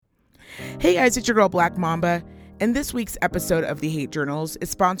Hey guys, it's your girl Black Mamba, and this week's episode of the Hate Journals is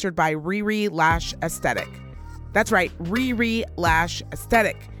sponsored by Riri Lash Aesthetic. That's right, Riri Lash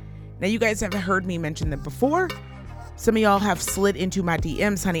Aesthetic. Now you guys have heard me mention them before. Some of y'all have slid into my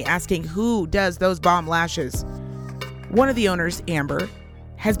DMs, honey, asking who does those bomb lashes. One of the owners, Amber,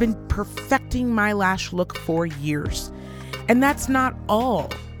 has been perfecting my lash look for years. And that's not all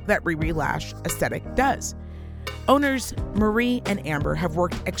that Riri Lash Aesthetic does. Owners Marie and Amber have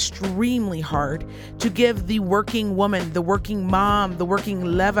worked extremely hard to give the working woman, the working mom, the working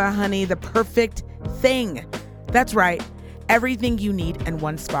leva, honey, the perfect thing. That's right, everything you need in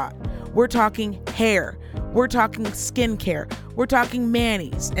one spot. We're talking hair, we're talking skincare, we're talking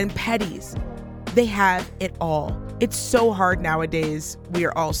manis and pedis. They have it all. It's so hard nowadays. We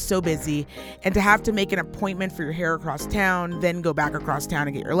are all so busy. And to have to make an appointment for your hair across town, then go back across town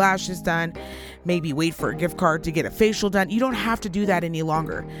and get your lashes done, maybe wait for a gift card to get a facial done. You don't have to do that any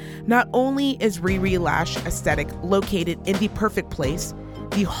longer. Not only is Riri Lash Aesthetic located in the perfect place,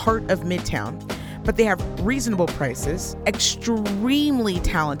 the heart of Midtown, but they have reasonable prices, extremely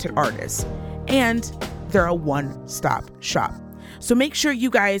talented artists, and they're a one-stop shop. So make sure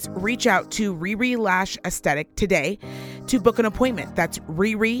you guys reach out to Riri Lash Aesthetic today to book an appointment. That's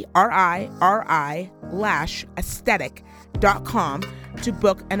Riri, R-I-R-I, Lash Aesthetic.com to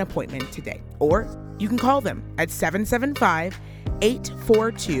book an appointment today. Or you can call them at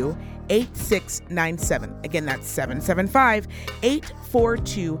 775-842-8697. Again, that's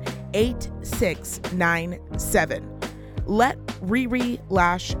 775-842-8697. Let Riri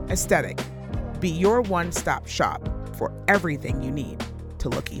Lash Aesthetic be your one-stop shop for everything you need to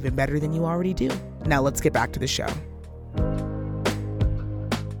look even better than you already do. Now let's get back to the show.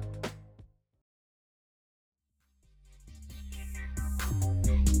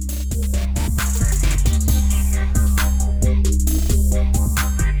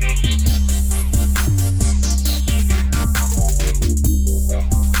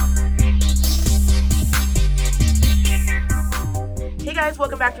 Hey guys,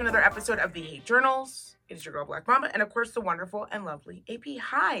 welcome back to another episode of the Hate Journals. It is your girl Black Mamba, and of course the wonderful and lovely AP.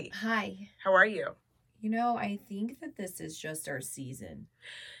 Hi. Hi. How are you? You know, I think that this is just our season.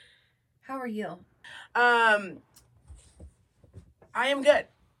 How are you? I am good.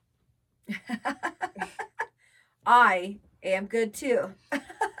 I am good too.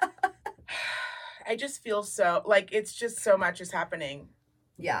 I just feel so, like, it's just so much is happening.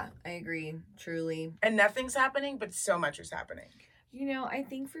 Yeah, I agree. Truly. And nothing's happening, but so much is happening. You know, I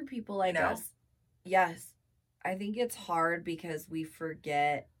think for people like us, yes, I think it's hard because we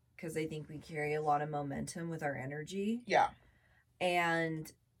forget, because I think we carry a lot of momentum with our energy. Yeah. And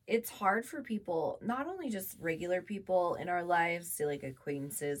it's hard for people, not only just regular people in our lives, so like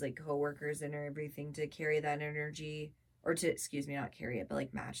acquaintances, like coworkers and everything, to carry that energy, or to, not carry it, but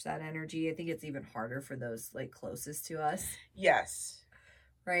like match that energy. I think it's even harder for those like closest to us. Yes.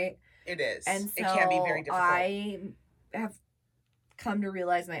 Right? It is. And so it can be very difficult. I have come to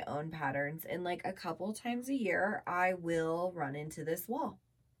realize my own patterns, and like a couple times a year I will run into this wall.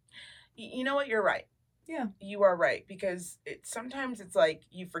 You know what, you're right. Yeah, you are right, because sometimes it's like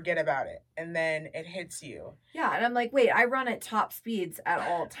you forget about it and then it hits you. Yeah, and I'm like, wait, I run at top speeds at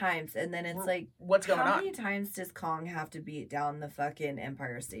all times, and then it's like, what's going on? How many times does Kong have to beat down the fucking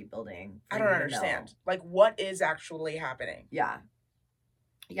Empire State Building? I don't understand. Like, what is actually happening? Yeah.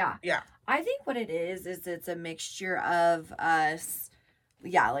 I think what it is it's a mixture of us.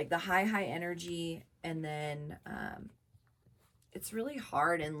 Yeah, like the high energy, and then it's really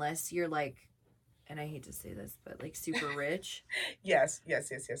hard unless you're like, and I hate to say this, but like super rich. Yes. You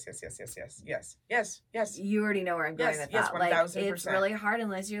already know where I'm going with that. 1,000%. Like, it's really hard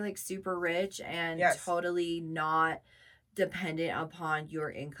unless you're like super rich and totally not dependent upon your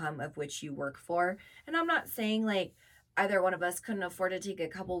income of which you work for. And I'm not saying like either one of us couldn't afford to take a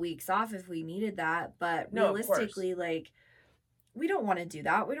couple weeks off if we needed that, but realistically, like, we don't want to do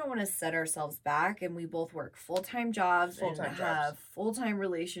that. We don't want to set ourselves back, and we both work full-time jobs and have full-time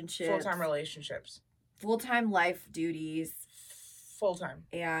relationships. Full-time life duties. Full-time.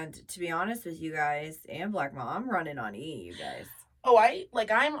 And to be honest with you guys, and Black Mom, I'm running on E, you guys. Oh,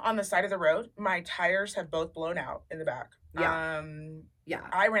 I'm on the side of the road. My tires have both blown out in the back. Yeah.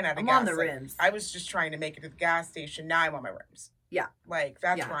 I ran out of gas. I'm on the rims. I was just trying to make it to the gas station. Now I'm on my rims. Yeah. Like,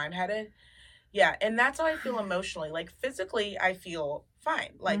 that's where I'm headed. Yeah, and that's how I feel emotionally. Like, physically, I feel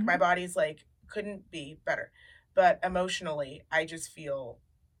fine. Like, my body's, like, couldn't be better. But emotionally, I just feel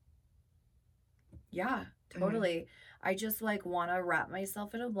Yeah, totally. I just like want to wrap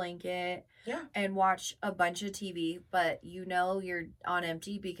myself in a blanket and watch a bunch of TV, but you're on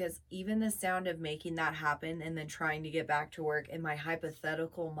empty because even the sound of making that happen and then trying to get back to work in my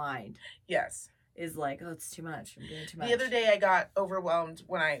hypothetical mind. Yes. Is like, oh, it's too much. I'm doing too much. The other day I got overwhelmed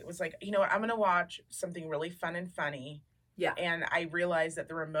when I was like, you know what, I'm going to watch something really fun and funny. Yeah. And I realized that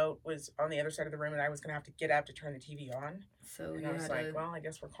the remote was on the other side of the room and I was going to have to get up to turn the TV on. So and I was like, well, I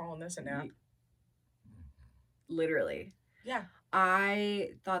guess we're calling this a nap. Literally. Yeah. I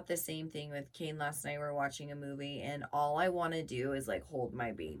thought the same thing with Kane last night. We were watching a movie and all I want to do is like hold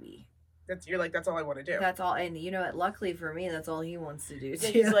my baby. That's all I want to do. That's all. And you know what? Luckily for me, that's all he wants to do too.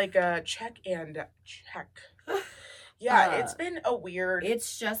 Yeah, he's like, check and check. Yeah, it's been a weird.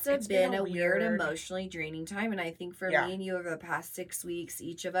 It's just been a weird, emotionally draining time. And I think for me and you over the past 6 weeks,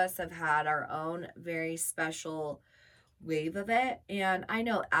 each of us have had our own very special wave of it. And I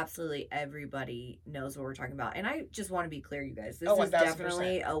know absolutely everybody knows what we're talking about. And I just want to be clear, you guys. This is 1,000%.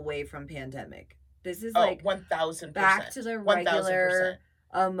 Definitely away from pandemic. This is like 1,000% back to the regular 1,000%.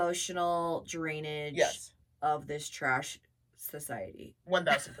 Emotional drainage of this trash society.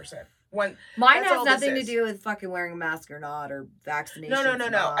 1,000%. Mine has nothing to do with fucking wearing a mask or not, or vaccination.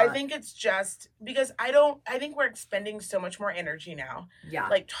 No. I think it's just because I think we're expending so much more energy now. Yeah.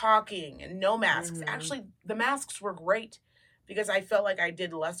 Like talking and no masks. Mm-hmm. Actually, the masks were great because I felt like I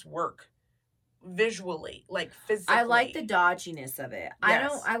did less work visually, like physically. I like the dodginess of it.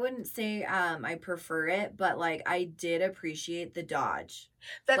 Yes. I wouldn't say I prefer it, but like I did appreciate the dodge.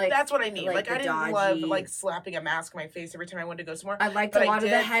 That's what I mean. Like I didn't love like slapping a mask in my face every time I wanted to go somewhere. I liked a lot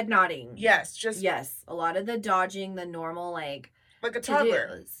of the head nodding. Yes, a lot of the dodging, the normal like a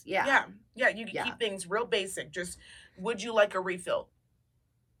toddler. Yeah. You can keep things real basic. Just would you like a refill?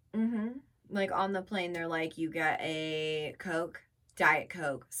 Mm-hmm. Like on the plane, they're like, you get a Coke, Diet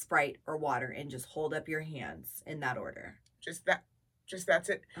Coke, Sprite, or water, and just hold up your hands in that order. That's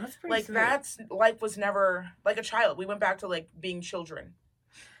it. That's pretty like sweet. Life was never like a child. We went back to like being children.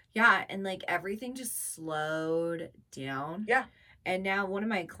 Yeah, and like everything just slowed down. Yeah. And now one of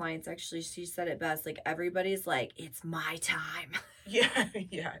my clients actually, she said it best. Like everybody's like, it's my time. Yeah.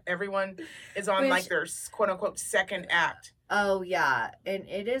 Everyone is on like their quote unquote second act. Oh yeah, and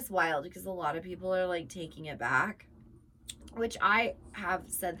it is wild because a lot of people are like taking it back. Which I have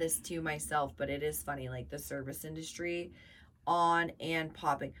said this to myself, but it is funny, like the service industry on and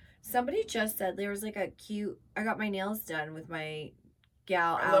popping. Somebody just said there was like I got my nails done with my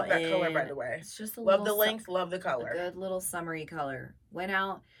gal out. I love that color, by the way. It's just love the length, love the color. A good little summery color. Went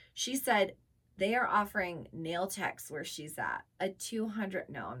out. She said they are offering nail techs where she's at a $200.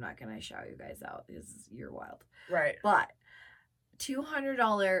 No, I'm not going to shout you guys out because you're wild. Right. But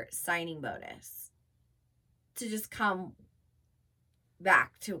 $200 signing bonus to just come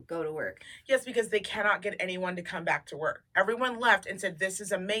back to go to work. Yes, because they cannot get anyone to come back to work. Everyone left and said, this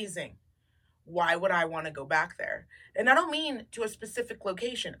is amazing. Why would I want to go back there? And I don't mean to a specific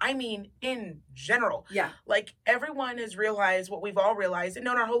location. I mean in general. Yeah. Like everyone has realized what we've all realized and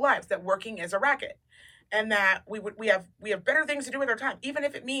known our whole lives, that working is a racket. And that we have better things to do with our time, even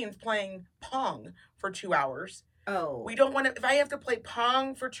if it means playing Pong for 2 hours. Oh. We don't want to, if I have to play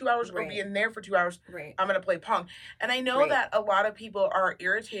Pong for 2 hours or be in there for 2 hours, I'm going to play Pong. And I know that a lot of people are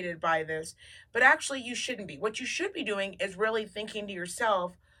irritated by this, but actually you shouldn't be. What you should be doing is really thinking to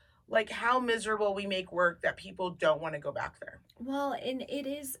yourself, like how miserable we make work that people don't want to go back there. Well, and it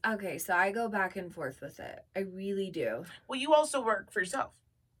is, okay, so I go back and forth with it. I really do. Well, you also work for yourself.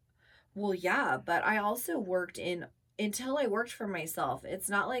 Well, yeah, but I also worked until I worked for myself. It's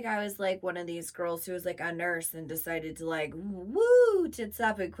not like I was like one of these girls who was like a nurse and decided to like, woo, tits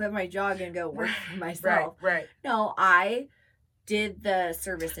up and quit my job and go work for myself. Right. No, I did the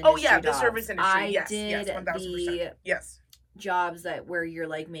service industry. Oh, yeah, the service industry. I did 1,000%. Yes. Jobs where you're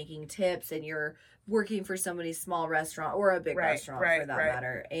like making tips and you're working for somebody's small restaurant or a big restaurant for that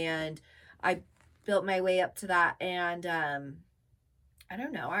matter. And I built my way up to that. And I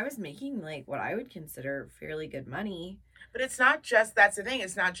don't know. I was making like what I would consider fairly good money. But it's not just, that's the thing.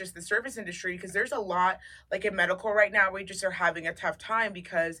 It's not just the service industry, because there's a lot like in medical right now, we just are having a tough time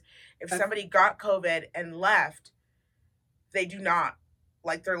because if somebody got COVID and left, they do not.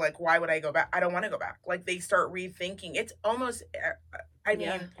 Like, they're like, why would I go back? I don't want to go back. Like, they start rethinking. It's almost, I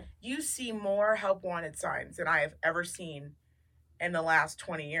mean, you see more help wanted signs than I have ever seen in the last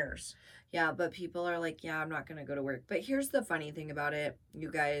 20 years. Yeah, but people are like, yeah, I'm not going to go to work. But here's the funny thing about it,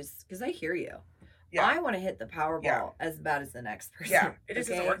 you guys, because I hear you. Yeah. I want to hit the Powerball as bad as the next person. Yeah, it just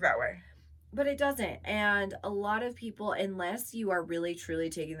doesn't work that way. But it doesn't. And a lot of people, unless you are really,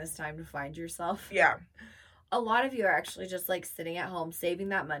 truly taking this time to find yourself. Yeah. A lot of you are actually just like sitting at home, saving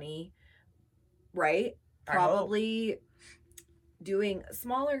that money, right? Probably doing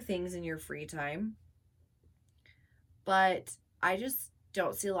smaller things in your free time. But I just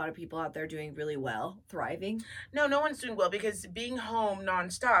don't see a lot of people out there doing really well, thriving. No one's doing well because being home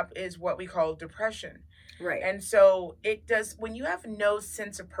nonstop is what we call depression. Right. And so it does, when you have no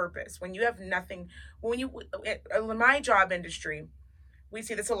sense of purpose, when you have nothing, in my job industry, we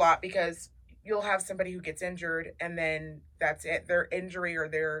see this a lot because you'll have somebody who gets injured and then that's it. Their injury or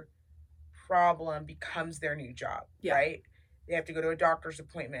their problem becomes their new job, right? They have to go to a doctor's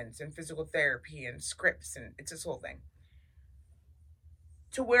appointments and physical therapy and scripts, and it's this whole thing.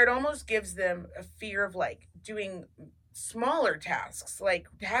 To where it almost gives them a fear of like doing smaller tasks. Like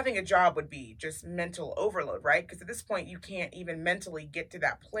having a job would be just mental overload, right? Because at this point you can't even mentally get to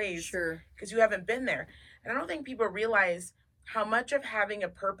that place. Sure. Because you haven't been there. And I don't think people realize how much of having a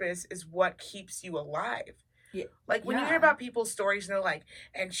purpose is what keeps you alive. Yeah. Like when you hear about people's stories and they're like,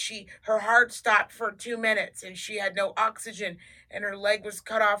 and her heart stopped for 2 minutes and she had no oxygen and her leg was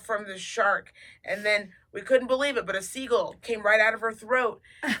cut off from the shark. And then we couldn't believe it, but a seagull came right out of her throat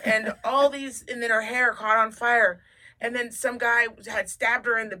and all these, and then her hair caught on fire. And then some guy had stabbed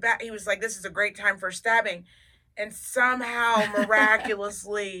her in the back. He was like, this is a great time for stabbing. And somehow,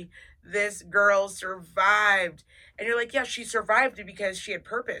 miraculously, this girl survived. And you're like, yeah, she survived it because she had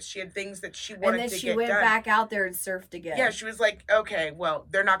purpose. She had things that she wanted to get done. And then she went back out there and surfed again. Yeah, she was like, okay, well,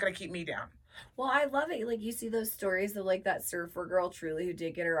 they're not going to keep me down. Well, I love it. Like, you see those stories of, like, that surfer girl, Truly, who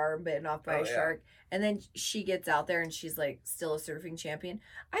did get her arm bitten off by a shark. And then she gets out there and she's, like, still a surfing champion.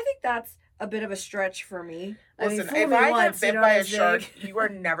 I think that's a bit of a stretch for me. Listen, if I get bit by a shark, you are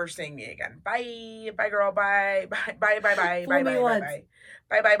never seeing me again. Bye. Bye, girl. Bye. Bye, bye, bye, bye. Bye, bye, bye, bye.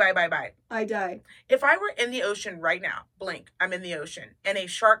 Bye, bye, bye, bye, bye. I die. If I were in the ocean right now, blink, I'm in the ocean, and a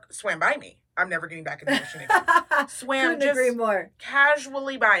shark swam by me, I'm never getting back in the ocean again. Swam just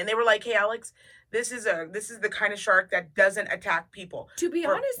casually by. And they were like, hey, Alex, this is the kind of shark that doesn't attack people. To be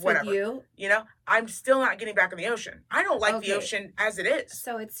honest with you, I'm still not getting back in the ocean. I don't like the ocean as it is.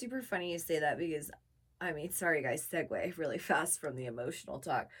 So it's super funny you say that because, I mean, sorry guys, segue really fast from the emotional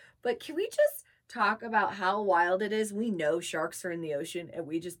talk. But can we just talk about how wild it is? We know sharks are in the ocean and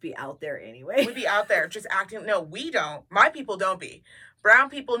we just be out there anyway. We be out there just acting. No, we don't. My people don't be. Brown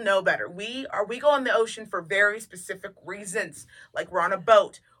people know better. We go in the ocean for very specific reasons. Like we're on a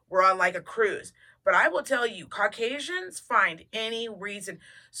boat. We're on like a cruise. But I will tell you, Caucasians find any reason.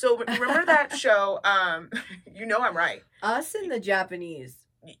 So remember that show, you know I'm right. Us and the Japanese.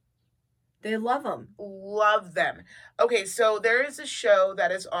 They love them. Love them. Okay, so there is a show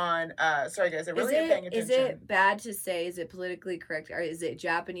that is on, sorry guys, I really am paying attention. Is it bad to say, is it politically correct, or is it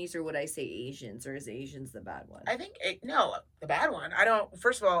Japanese, or would I say Asians, or is Asians the bad one? I think, no, the bad one.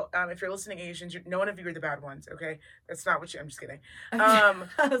 First of all, if you're listening Asians, no one of you are the bad ones, okay? That's not what I'm just kidding.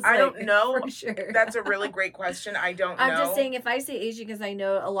 I don't know. For sure. That's a really great question. I don't know. I'm just saying, if I say Asian, because I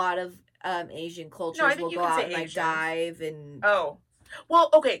know a lot of Asian cultures will go out and like dive and... Oh. Well,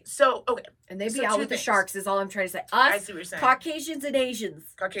 okay, and they be out with the sharks is all I'm trying to say. Us, I see what you're saying. Caucasians and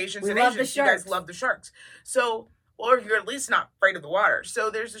Asians. We love the sharks. You guys love the sharks. So, or you're at least not afraid of the water. So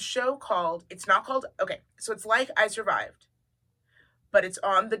there's a show called, it's like I Survived, but it's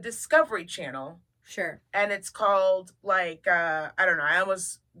on the Discovery Channel. Sure. And it's called like, I don't know, I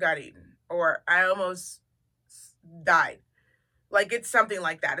almost got eaten, or I almost died. Like it's something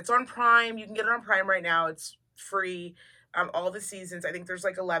like that. It's on Prime. You can get it on Prime right now. It's free. All the seasons, I think there's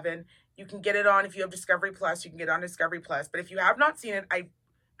like 11. You can get it on, if you have Discovery Plus, you can get it on Discovery Plus. But if you have not seen it, I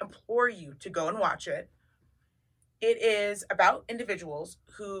implore you to go and watch it. It is about individuals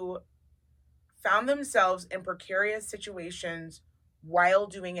who found themselves in precarious situations while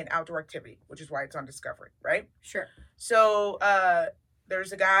doing an outdoor activity, which is why it's on Discovery, right? Sure. So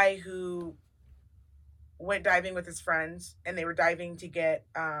there's a guy who went diving with his friends, and they were diving to get...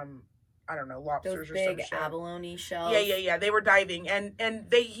 I don't know, lobsters those or some big shit. abalone shells. Yeah. They were diving, and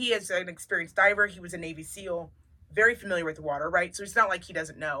he is an experienced diver. He was a Navy SEAL, very familiar with the water, right? So it's not like he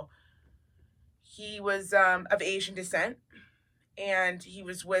doesn't know. He was of Asian descent, and he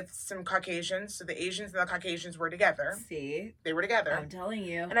was with some Caucasians. So the Asians and the Caucasians were together. See? They were together. I'm telling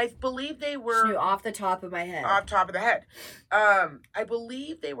you. And I believe they were... off the top of my head. Off top of the head. I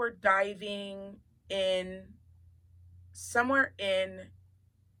believe they were diving somewhere in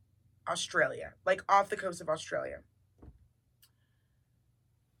Australia, like off the coast of Australia.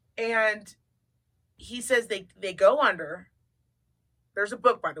 And he says they go under. There's a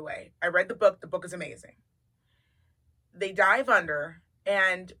book, by the way. I read the book. The book is amazing. They dive under,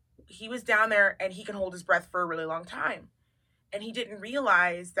 and he was down there, and he can hold his breath for a really long time. And he didn't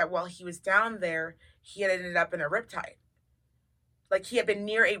realize that while he was down there, he had ended up in a riptide. Like he had been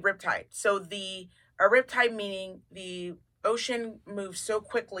near a riptide. So a riptide meaning the ocean moves so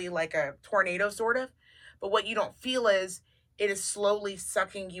quickly like a tornado sort of. But what you don't feel is it is slowly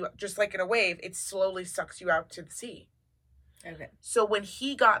sucking you, just like in a wave, it slowly sucks you out to the sea. Okay. So when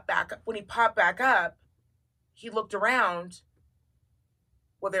he popped back up, he looked around.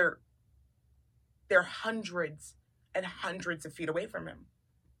 Well, they're hundreds and hundreds of feet away from him.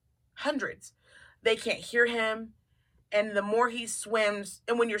 Hundreds. They can't hear him. And the more he swims,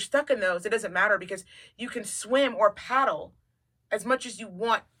 and when you're stuck in those, it doesn't matter because you can swim or paddle as much as you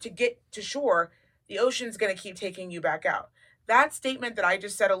want to get to shore. The ocean's going to keep taking you back out. That statement that I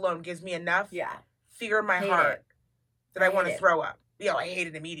just said alone gives me enough fear in my heart that I want to throw up. I hate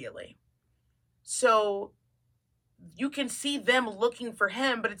it immediately. So you can see them looking for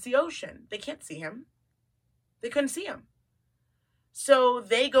him, but it's the ocean. They can't see him. They couldn't see him. So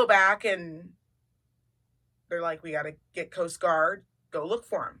they go back and they're like, we got to get Coast Guard, go look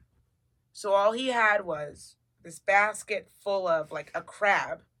for him. So all he had was this basket full of like a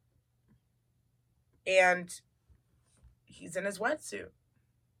crab. And he's in his wetsuit.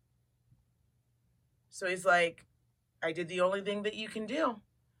 So he's like, I did the only thing that you can do.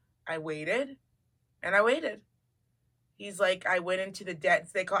 I waited and I waited. He's like, I went into the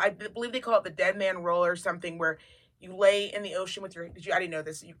I believe they call it the dead man roll or something, where you lay in the ocean with I didn't know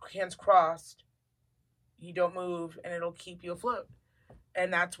this, your hands crossed. You don't move, and it'll keep you afloat.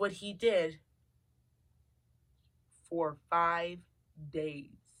 And that's what he did for 5 days.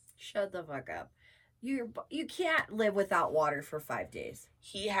 Shut the fuck up. You can't live without water for 5 days.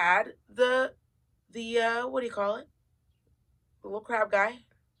 He had the what do you call it? The little crab guy.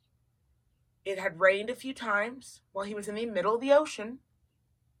 It had rained a few times while he was in the middle of the ocean.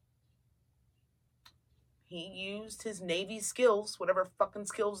 He used his Navy skills, whatever fucking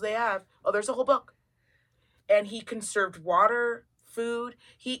skills they have. Oh, there's a whole book. And he conserved water, food.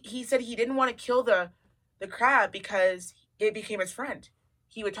 He said he didn't want to kill the crab because it became his friend.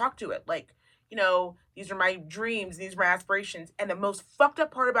 He would talk to it like, these are my dreams, these are my aspirations. And the most fucked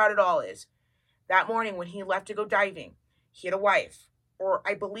up part about it all is that morning when he left to go diving, he had a wife, or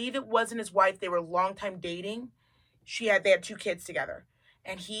I believe it wasn't his wife. They were longtime dating. They had 2 kids together.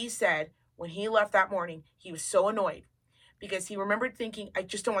 And he said when he left that morning, he was so annoyed because he remembered thinking, I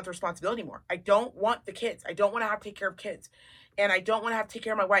just don't want the responsibility anymore. I don't want the kids. I don't want to have to take care of kids. And I don't want to have to take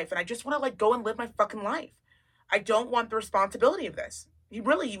care of my wife. And I just want to go and live my fucking life. I don't want the responsibility of this. He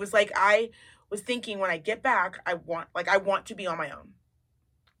was like, I was thinking when I get back, I want to be on my own.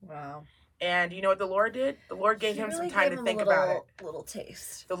 Wow. And you know what the Lord did? The Lord gave him some time to think about it. Little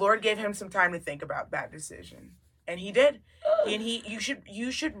taste. The Lord gave him some time to think about that decision. And he did. And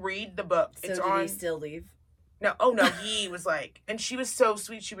you should read the book. So did he still leave? No, oh no, he was like, and she was so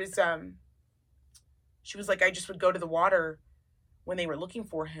sweet. She was like, I just would go to the water when they were looking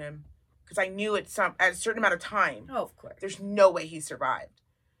for him because I knew at a certain amount of time. Oh, of course. There's no way he survived.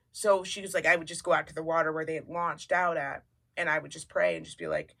 So she was like, I would just go out to the water where they had launched out at, and I would just pray and just be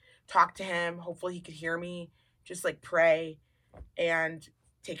like, talk to him. Hopefully he could hear me. Just like pray and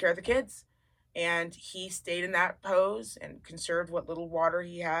take care of the kids. And he stayed in that pose and conserved what little water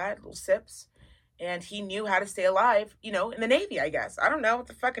he had, little sips. And he knew how to stay alive, in the Navy, I guess. I don't know.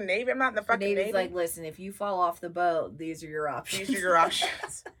 The fucking Navy. I'm not in the fucking Navy. Navy's like, listen, if you fall off the boat, these are your options. These are your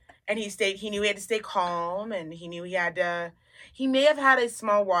options. And he knew he had to stay calm, and he knew he may have had a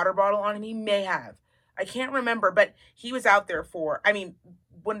small water bottle on him. He may have. I can't remember, but he was out there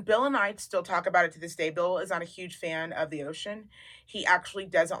when Bill and I still talk about it to this day, Bill is not a huge fan of the ocean. He actually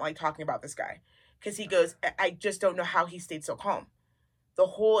doesn't like talking about this guy because he goes, I just don't know how he stayed so calm the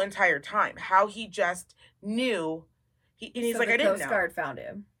whole entire time. How he just knew. He's like, I didn't know. Coast Guard found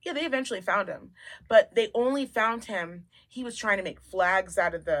him. Yeah, they eventually found him. But they only found him. He was trying to make flags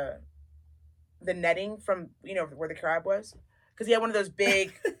out of the netting from, where the crab was. Because he had one of those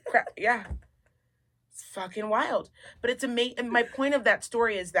big crab. Yeah. It's fucking wild. But it's amazing. And my point of that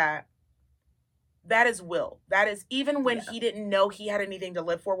story is that is will. That is, even when he didn't know he had anything to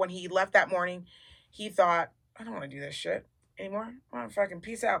live for, when he left that morning, he thought, I don't want to do this shit anymore. I want to fucking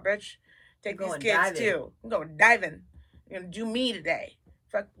peace out, bitch. Take these kids diving. Too. I'm going diving. I'm going to do me today.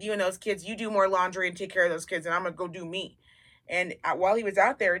 Fuck you and those kids. You do more laundry and take care of those kids, and I'm going to go do me. And while he was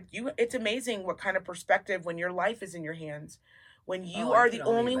out there, it's amazing what kind of perspective when your life is in your hands. When you are the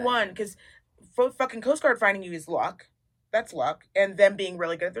only one, because fucking Coast Guard finding you is luck. That's luck. And them being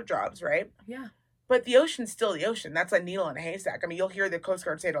really good at their jobs, right? Yeah. But the ocean's still the ocean. That's a needle in a haystack. I mean, you'll hear the Coast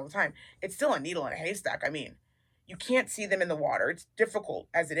Guard say it all the time. It's still a needle in a haystack. I mean, you can't see them in the water. It's difficult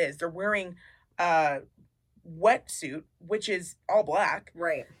as it is. They're wearing wetsuit, which is all black.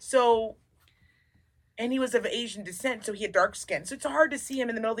 Right. So, And he was of Asian descent, so he had dark skin. So it's hard to see him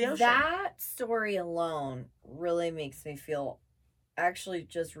in the middle of the ocean. That story alone really makes me feel actually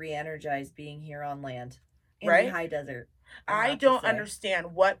just re-energized being here on land in the high desert. I don't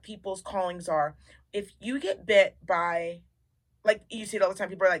understand what people's callings are. If you get bit by, like you see it all the time,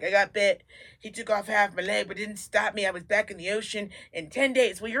 people are like, I got bit. He took off half my leg, but didn't stop me. I was back in the ocean in 10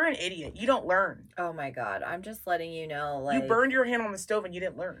 days. Well, you're an idiot. You don't learn. Oh my God. I'm just letting you know. Like, you burned your hand on the stove and you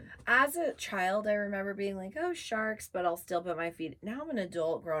didn't learn. As a child, I remember being like, oh, sharks, but I'll still put my feet. Now I'm an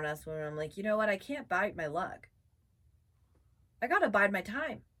adult, grown-ass woman. I'm like, you know what? I can't bite my luck. I got to bide my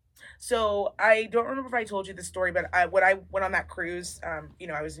time. So I don't remember if I told you the story, but when I went on that cruise, I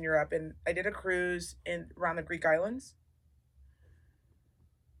was in Europe and I did a cruise around the Greek islands.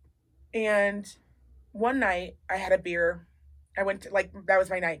 And one night I had a beer. I went to, that was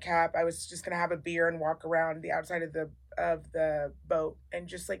my nightcap. I was just going to have a beer and walk around the outside of the boat and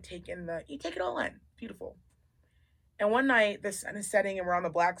just take it all in. Beautiful. And one night the sun is setting and we're on the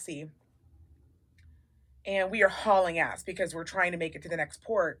Black Sea. And we are hauling ass because we're trying to make it to the next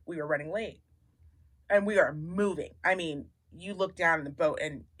port. We were running late. And we are moving. I mean, you look down in the boat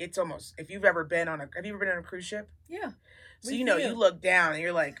and it's almost, have you ever been on a cruise ship? Yeah. So, you look down and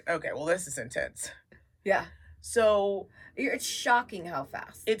you're like, okay, well, this is intense. Yeah. So. It's shocking how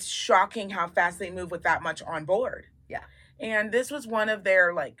fast. It's shocking how fast they move with that much on board. Yeah. And this was one of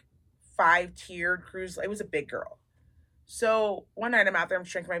their 5-tiered cruise. It was a big girl. So one night I'm out there, I'm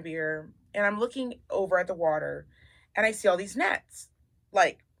drinking my beer. And I'm looking over at the water and I see all these nets,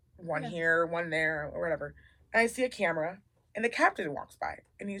 one here, one there, or whatever. And I see a camera and the captain walks by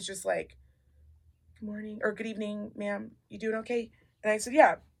and he's just like, good morning or good evening, ma'am. You doing okay? And I said,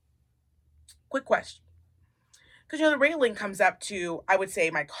 yeah. Quick question. Because, the railing comes up to, I would say,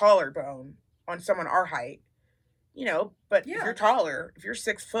 my collarbone on someone our height, but if you're taller, if you're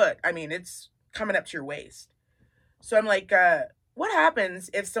 6 foot, I mean, it's coming up to your waist. So I'm like, what happens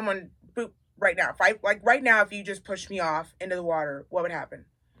if someone right now, if you just pushed me off into the water, what would happen?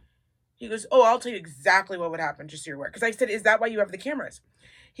 He goes, oh, I'll tell you exactly what would happen, just so you're aware. Because I said, is that why you have the cameras?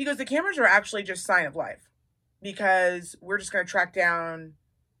 He goes, the cameras are actually just sign of life. Because we're just going to track down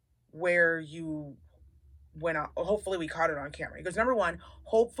where you went on. Hopefully we caught it on camera. He goes, number one,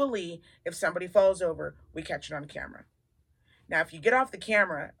 hopefully if somebody falls over, we catch it on camera. Now, if you get off the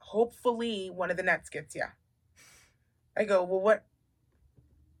camera, hopefully one of the nets gets you. I go, well, what?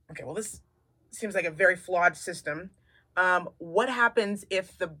 Okay, well, this seems like a very flawed system. What happens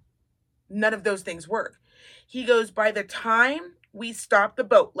if none of those things work? He goes, by the time we stop the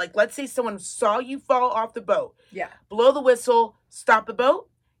boat, let's say someone saw you fall off the boat. Yeah. Blow the whistle, stop the boat,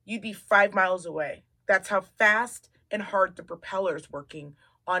 you'd be 5 miles away. That's how fast and hard the propeller's working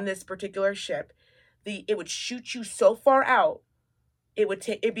on this particular ship. It would shoot you so far out,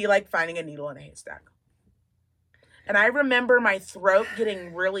 it'd be like finding a needle in a haystack. And I remember my throat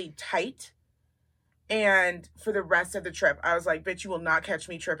getting really tight. And for the rest of the trip, I was like, bitch, you will not catch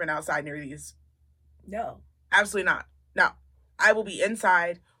me tripping outside near these. No. Absolutely not. No. I will be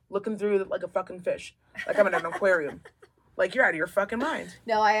inside looking through like a fucking fish. Like I'm in an aquarium. You're out of your fucking mind.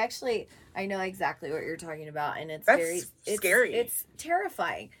 No, I know exactly what you're talking about. And it's scary. It's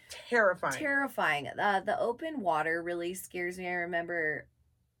terrifying. Terrifying. The open water really scares me. I remember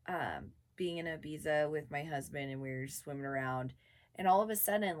being in Ibiza with my husband and we were swimming around. And all of a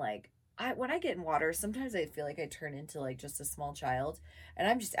sudden, when I get in water, sometimes I feel like I turn into just a small child, and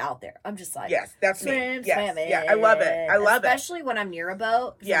I'm just out there. I'm just yes, that's swim, me. Yes, swimming. Yeah, I love it. Especially when I'm near a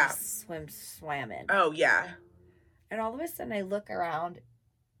boat. Yeah, swimming. Oh yeah. And all of a sudden, I look around,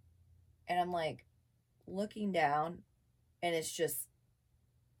 and I'm looking down, and it's just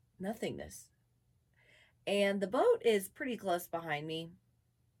nothingness. And the boat is pretty close behind me,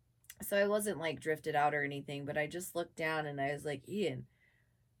 so I wasn't drifted out or anything. But I just looked down, and I was like, Ian,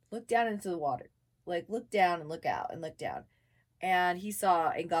 look down into the water. Look down and look out and look down. And he saw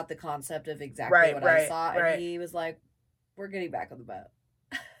and got the concept of exactly what I saw. And he was like, we're getting back on the boat.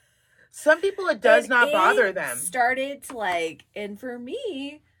 Some people, it does not bother them. Started to and for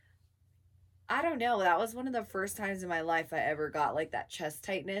me, I don't know. That was one of the first times in my life I ever got that chest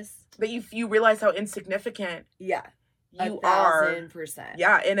tightness. That you realize how insignificant. Yeah. You are 1,000%.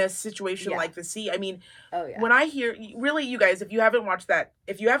 Yeah, in a situation like the sea. I mean, oh yeah. When I hear, really, you guys, if you haven't watched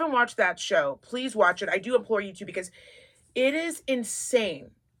that show, please watch it. I do implore you to, because it is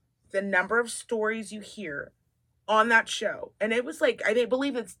insane the number of stories you hear on that show. And it was I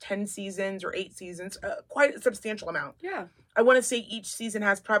believe it's 10 seasons or 8 seasons, quite a substantial amount. Yeah. I want to say each season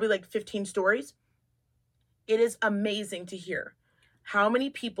has probably 15 stories. It is amazing to hear how many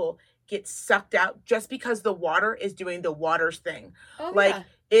people get sucked out just because the water is doing the water's thing. Oh, yeah.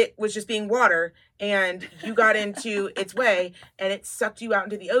 it was just being water, and you got into its way, and it sucked you out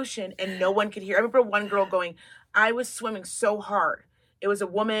into the ocean, and no one could hear. I remember one girl going, I was swimming so hard. It was a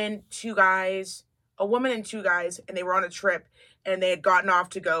woman and two guys, and they were on a trip, and they had gotten off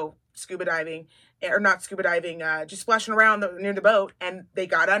to go scuba diving, or not scuba diving, just splashing around near the boat, and they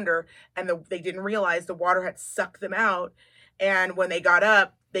got under, and they didn't realize the water had sucked them out, and when they got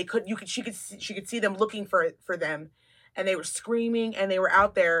up, she could see them looking for them, and they were screaming, and they were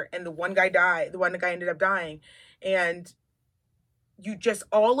out there, and the one guy ended up dying, and you just,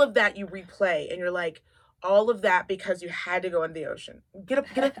 all of that you replay, and you're like, all of that because you had to go in the ocean. Get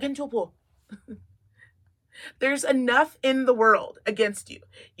into a pool. There's enough in the world against you.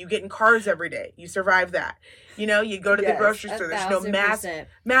 You get in cars every day. You survive that. You know, you go to the grocery store. There's no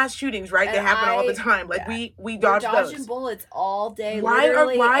mass shootings, right? And they happen all the time. Like we dodge those. We're dodging bullets all day,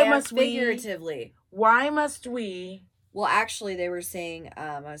 literally and figuratively. Why must we? Well, actually, they were saying,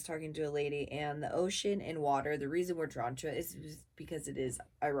 I was talking to a lady, and the ocean and water, the reason we're drawn to it is because it is,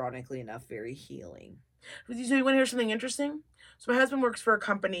 ironically enough, very healing. So you want to hear something interesting? So my husband works for a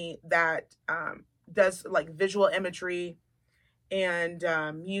company that does like visual imagery and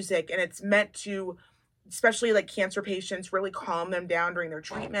music, and it's meant to, especially like cancer patients, really calm them down during their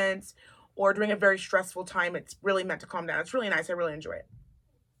treatments or during a very stressful time. It's really meant to calm down. It's really nice. I really enjoy it.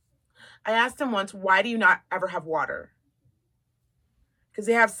 I asked him once, why do you not ever have water? Because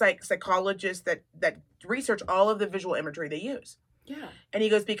they have psychologists that research all of the visual imagery they use. Yeah. And he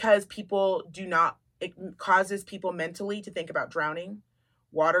goes, because people it causes people mentally to think about drowning.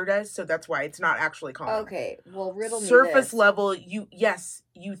 Water does, so that's why it's not actually calm. Okay, well, riddle me surface this. level, you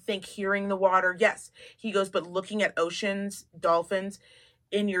think hearing the water, yes. He goes, but looking at oceans, dolphins,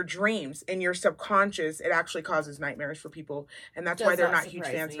 in your dreams, in your subconscious, it actually causes nightmares for people, and that's why they're not huge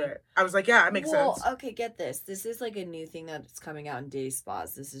fans of it. I was like, yeah, it makes sense. Okay, get this. This is like a new thing that's coming out in day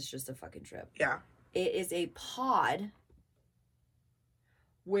spas. This is just a fucking trip. Yeah. It is a pod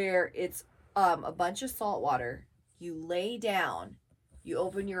where it's a bunch of salt water. You lay down. You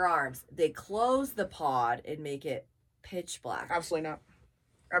open your arms. They close the pod and make it pitch black. Absolutely not.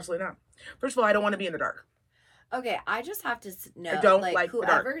 Absolutely not. First of all, I don't want to be in the dark. Okay, I just have to know, I don't like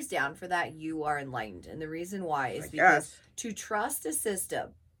whoever's down for that, you are enlightened. And the reason why is because to trust a system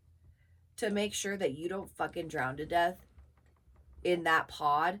to make sure that you don't fucking drown to death in that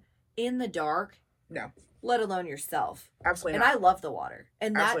pod, in the dark. No. Let alone yourself. Absolutely not. And I love the water.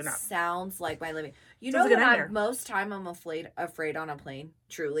 And absolutely that not. Sounds like my living. You know that most time I'm afraid on a plane,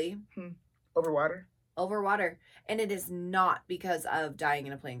 truly. Over water? Over water. And it is not because of dying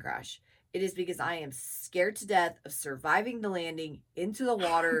in a plane crash. It is because I am scared to death of surviving the landing into the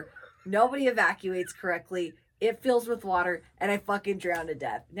water. Nobody evacuates correctly. It fills with water, and I fucking drown to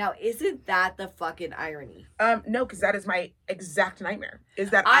death. Now, isn't that the fucking irony? No, because that is my exact nightmare. Is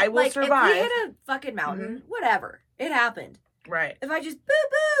that I will survive. If we hit a fucking mountain, whatever. It happened. Right. If I just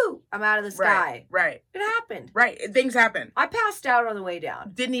boo-boo, I'm out of the sky. Right. It happened. Right. Things happen. I passed out on the way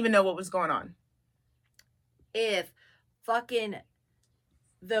down. Didn't even know what was going on. If fucking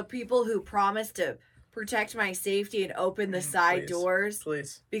the people who promised to protect my safety and open the side doors.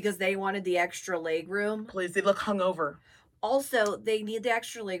 Please. Because they wanted the extra leg room. Please. They look hungover. Also, they need the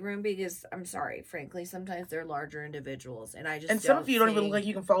extra leg room because, I'm sorry, frankly, sometimes they're larger individuals. And I just And some of you don't even look like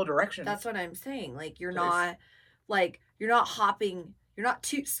you can follow directions. That's what I'm saying. Like, you're not hopping, you're not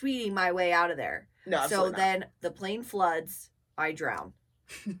sweeting my way out of there. No, absolutely So then the plane floods, I drown.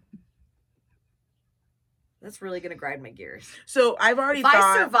 That's really going to grind my gears. So I've already If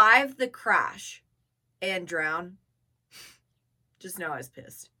I survive the crash and drown, just know I was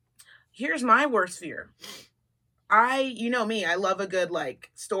pissed. Here's my worst fear. You know me, I love a good,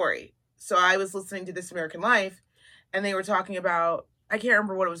 story. So I was listening to This American Life, and they were talking about, I can't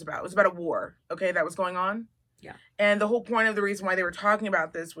remember what it was about. It was about a war, okay, that was going on. Yeah. And the whole point of the reason why they were talking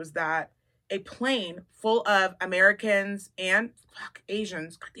about this was that a plane full of Americans and,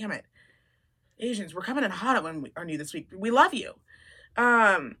 Asians, God damn it. Asians, we're coming in hot on you this week. We love you.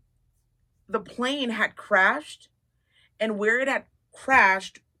 The plane had crashed, and where it had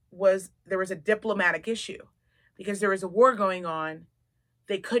crashed there was a diplomatic issue because there was a war going on.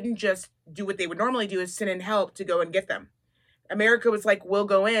 They couldn't just do what they would normally do, is send in help to go and get them. America was like, we'll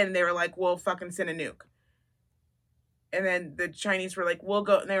go in. And they were like, we'll fucking send a nuke. And then the Chinese were like, we'll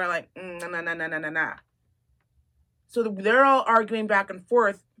go. And they were like, nah. So they're all arguing back and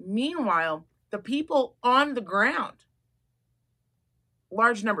forth. Meanwhile, the people on the ground,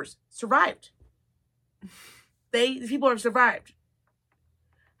 large numbers, survived. The people have survived.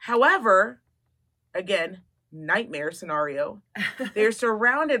 However, again, nightmare scenario, they're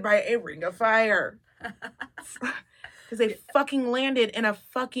surrounded by a ring of fire. because they fucking landed in a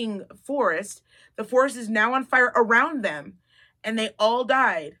fucking forest. The forest is now on fire around them, and they all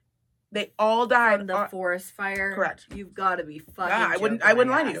died. They all died from the forest fire. Correct. You've got to be fucking. I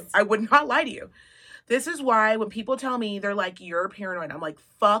wouldn't lie to you. I would not lie to you. This is why when people tell me they're like, you're paranoid, I'm like,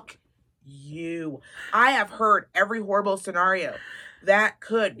 fuck you. I have heard every horrible scenario that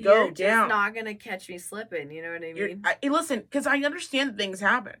could go You're down. Just not gonna catch me slipping. You know what I mean? Listen, because I understand that things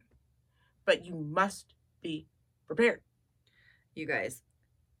happen, but you must be prepared. You guys,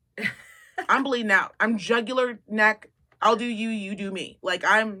 I'm bleeding out. I'm jugular, neck. I'll do you, you do me. Like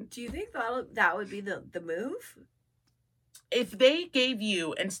Do you think that would be the move? If they gave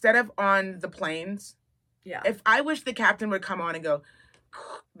you, instead of on the planes, yeah. If I wish the captain would come on and go,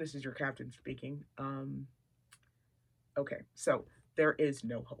 this is your captain speaking. Okay, so there is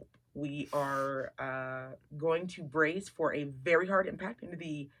no hope. We are going to brace for a very hard impact into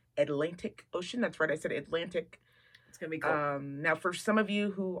the Atlantic Ocean. That's right, I said Atlantic. It's going to be cool. Now, for some of you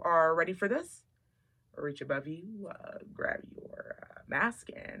who are ready for this, reach above you, grab your mask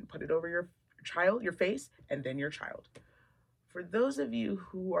and put it over your child, your face, and then your child. For those of you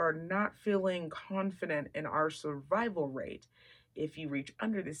who are not feeling confident in our survival rate, if you reach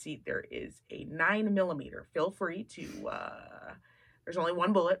under the seat, there is a 9mm. Feel free to, there's only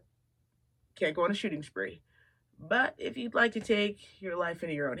one bullet. Can't go on a shooting spree. But if you'd like to take your life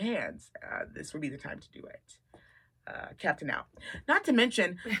into your own hands, this would be the time to do it. Captain out. Not to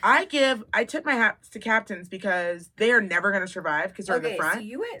mention, I tip my hats to captains because they are never going to survive because they're in the front. So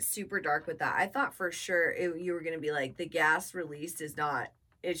you went super dark with that. I thought for sure you were going to be like, the gas released is not,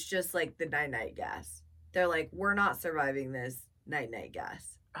 it's just like the night gas. They're like, we're not surviving this night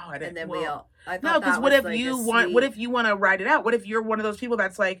gas. Oh, I didn't. And then I thought no, because what if you want? What if you want to ride it out? What if you're one of those people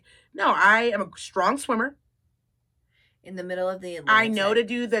that's like, no, I am a strong swimmer. In the middle of the Atlantic. I know to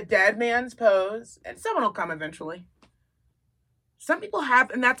do the dead man's pose, and someone will come eventually. Some people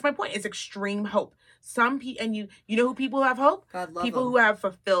have, and that's my point, is extreme hope. Some people, and you know who people who have hope? God love people them. Who have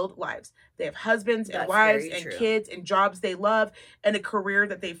fulfilled lives. They have husbands and wives and kids and jobs they love and a career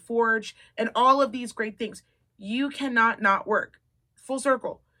that they forged and all of these great things. You cannot not work. Full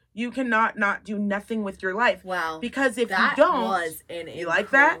circle. You cannot not do nothing with your life. Wow. Because if you don't, was an you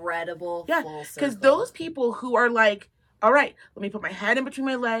like that? Incredible yeah, full circle. Because those people who are like, all right, let me put my head in between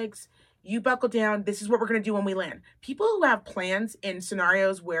my legs. You buckle down. This is what we're going to do when we land. People who have plans in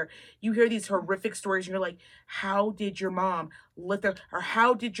scenarios where you hear these horrific stories and you're like, how did your mom or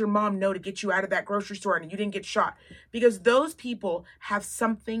how did your mom know to get you out of that grocery store and you didn't get shot? Because those people have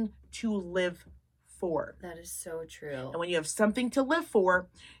something to live for. That is so true. And when you have something to live for,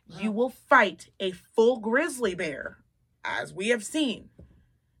 you will fight a full grizzly bear, as we have seen,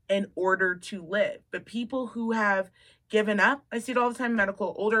 in order to live. But people who have given up, I see it all the time,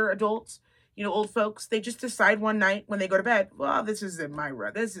 medical, older adults, old folks, they just decide one night when they go to bed, well, this is it,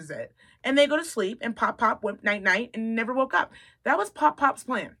 Myra, this is it. And they go to sleep and Pop went night and never woke up. That was Pop's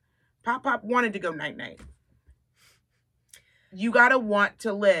plan. Pop wanted to go night. You got to want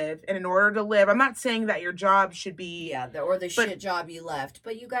to live. And in order to live, I'm not saying that your job should be... Yeah, or the shit job you left.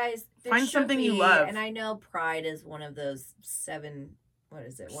 But you guys... Find something you love. And I know pride is one of those 7... What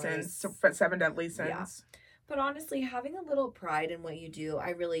is it? 7 deadly sins. Yeah. But honestly, having a little pride in what you do, I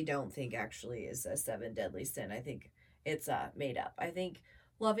really don't think actually is a 7 deadly sin. I think it's made up. I think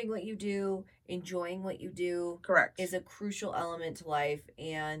loving what you do, enjoying what you do, correct, is a crucial element to life,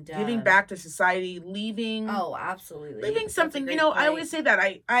 and giving back to society, leaving. Oh, absolutely, leaving something. I always say that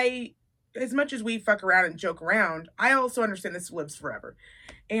I as much as we fuck around and joke around, I also understand this lives forever,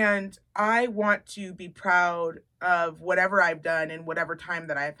 and I want to be proud of whatever I've done and whatever time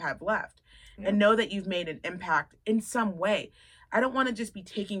that I've had left. And know that you've made an impact in some way. I don't want to just be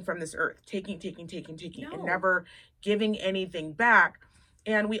taking from this earth, taking, no. And never giving anything back.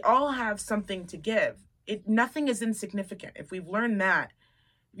 And we all have something to give. Nothing is insignificant. If we've learned that,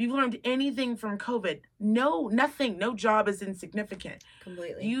 if you've learned anything from COVID, no job is insignificant.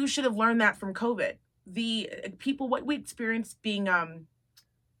 Completely. You should have learned that from COVID. The people, what we experienced being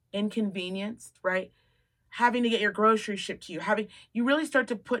inconvenienced, right? Having to get your groceries shipped to you, you really start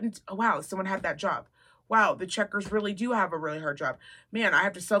to put into, oh, wow, someone had that job. Wow, the checkers really do have a really hard job. Man, I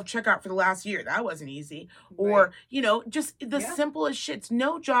have to self-checkout for the last year. That wasn't easy. Right. Or, just the simplest shits.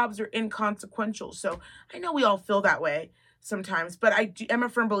 No jobs are inconsequential. So I know we all feel that way sometimes, but I'm a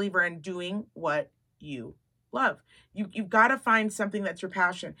firm believer in doing what you love. You've got to find something that's your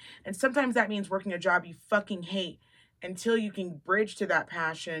passion. And sometimes that means working a job you fucking hate until you can bridge to that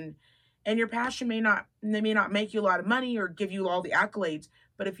passion. And your passion may not make you a lot of money or give you all the accolades,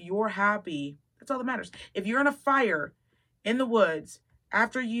 but if you're happy, that's all that matters. If you're in a fire in the woods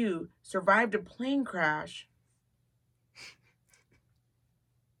after you survived a plane crash,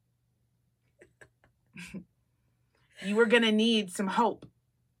 you are going to need some hope.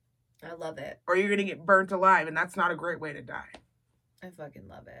 I love it. Or you're going to get burnt alive, and that's not a great way to die. I fucking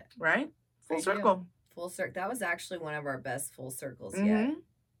love it. Right? Full circle. Do. Full circle. That was actually one of our best full circles yet.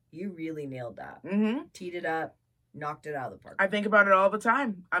 You really nailed that. Teed it up, knocked it out of the park. I think about it all the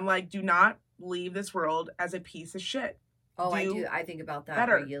time. I'm like, do not leave this world as a piece of shit. Oh, I do. I think about that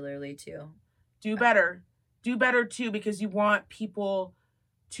regularly too. Do better. Do better too, because you want people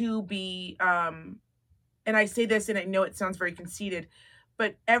to be, and I say this and I know it sounds very conceited,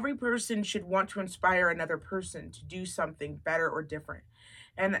 but every person should want to inspire another person to do something better or different.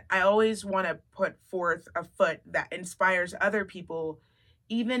 And I always want to put forth a foot that inspires other people,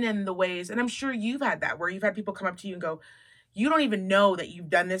 even in the ways, and I'm sure you've had that, where you've had people come up to you and go, you don't even know that you've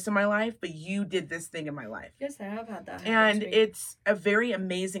done this in my life, but you did this thing in my life. Yes, I have had that. And it's a very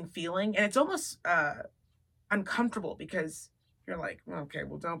amazing feeling. And it's almost uncomfortable because you're like, okay,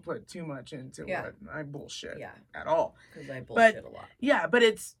 well, don't put too much into what I bullshit at all. Because I bullshit a lot. Yeah, but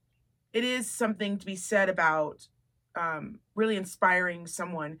it is something to be said about really inspiring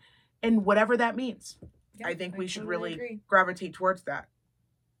someone, and whatever that means. Yeah, I think we should really gravitate towards that.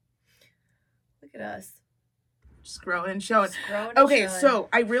 Look at us. Just growing and showing. Okay, so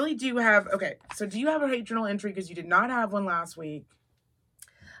I really do have, so do you have a hate journal entry? Because you did not have one last week.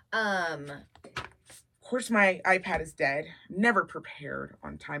 Of course, my iPad is dead. Never prepared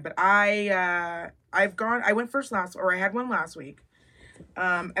on time, but I went first last, or I had one last week.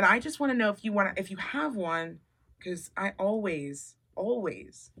 And I just want to know if you have one, because I always. I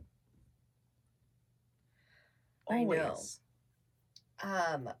know.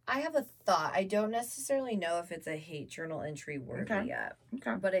 I have a thought. I don't necessarily know if it's a hate journal entry worthy yet.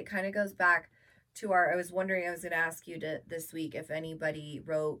 Okay. But it kind of goes back to I was going to ask you this week if anybody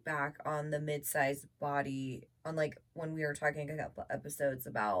wrote back on the mid-sized body, on like when we were talking a couple episodes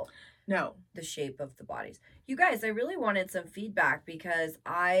about the shape of the bodies. You guys, I really wanted some feedback because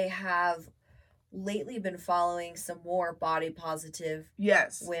I have lately been following some more body positive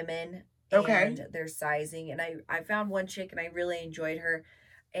women. And their sizing. And I found one chick and I really enjoyed her.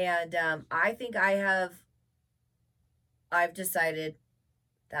 And I think I've decided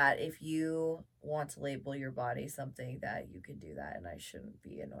that if you want to label your body something, that you can do that and I shouldn't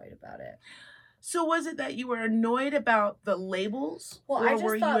be annoyed about it. So was it that you were annoyed about the labels? Well, I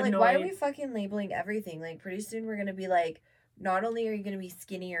just thought, like, why are we fucking labeling everything? Like, pretty soon we're going to be like, not only are you going to be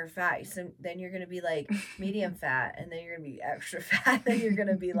skinny or fat, so then you're going to be like medium fat, and then you're going to be extra fat, then you're going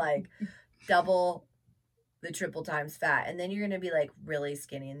to be like double the triple times fat, and then you're going to be like really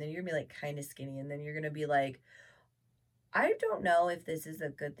skinny, and then you're going to be like kind of skinny, and then you're going to be like, I don't know if this is a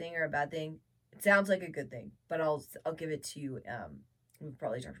good thing or a bad thing. It sounds like a good thing, but I'll give it to you. We've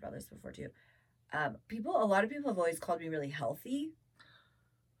probably talked about this before too. A lot of people have always called me really healthy.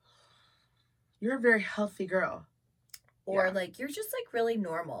 You're a very healthy girl. Or like, you're just like really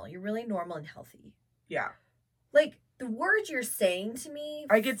normal. You're really normal and healthy. Yeah. Like, the words you're saying to me.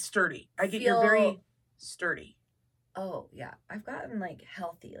 I get sturdy. You're very sturdy. Oh, yeah. I've gotten like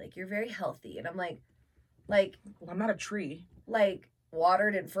healthy. Like, you're very healthy. And I'm like, well, I'm not a tree. Like,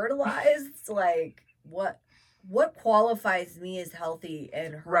 watered and fertilized. Like, what qualifies me as healthy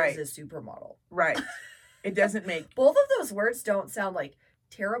and her as a supermodel? Right. It doesn't make. Both of those words don't sound like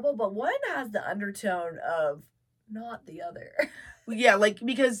terrible, but one has the undertone of not the other. Yeah, like,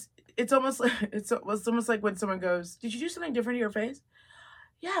 because it's almost like when someone goes, "Did you do something different to your face?"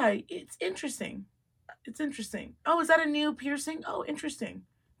 Yeah, it's interesting. It's interesting. Oh, is that a new piercing? Oh, interesting.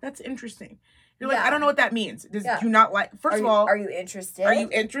 That's interesting. You're like, I don't know what that means. Do you not like? First of all, are you interested? Are you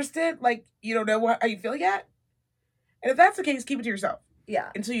interested? Like, you don't know how you feel yet? And if that's the case, keep it to yourself. Yeah.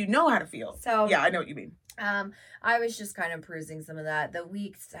 Until you know how to feel. So yeah, I know what you mean. I was just kind of perusing some of that. The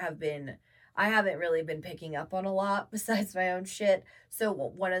weeks I haven't really been picking up on a lot besides my own shit. So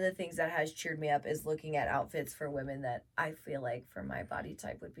one of the things that has cheered me up is looking at outfits for women that I feel like for my body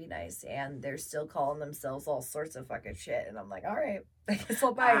type would be nice. And they're still calling themselves all sorts of fucking shit. And I'm like, all right, I guess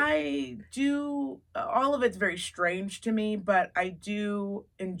I'll buy. I do. All of it's very strange to me, but I do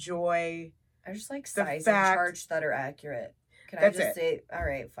enjoy. I just like size and charts that are accurate. Can I just say, all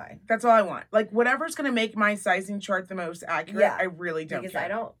right, fine. That's all I want. Like, whatever's going to make my sizing chart the most accurate, I really don't because care. I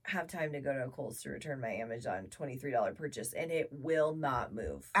don't have time to go to Kohl's to return my Amazon $23 purchase, and it will not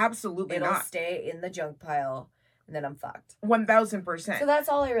move. Absolutely not. It'll stay in the junk pile, and then I'm fucked. 1,000%. So that's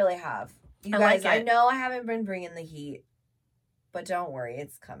all I really have. You guys, I know I haven't been bringing the heat, but don't worry,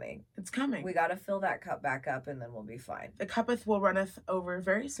 it's coming. It's coming. We got to fill that cup back up, and then we'll be fine. The cuppeth will runneth over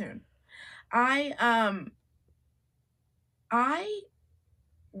very soon. I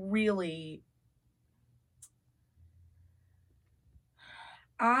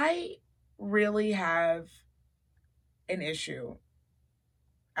really have an issue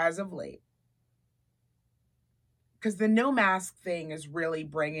as of late, because the no mask thing is really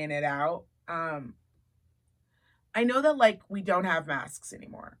bringing it out. I know that, like, we don't have masks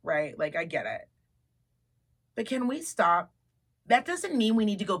anymore, right? Like, I get it. But can we stop? That doesn't mean we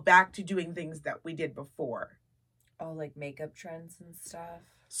need to go back to doing things that we did before. Oh, like makeup trends and stuff.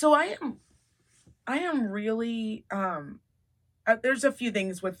 So I am really, there's a few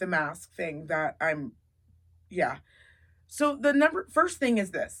things with the mask thing that yeah. So the first thing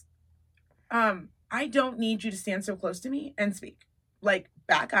is this. I don't need you to stand so close to me and speak. Like,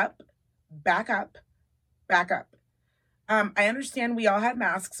 back up, back up, back up. I understand we all have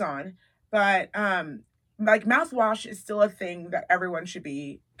masks on, but like, mouthwash is still a thing that everyone should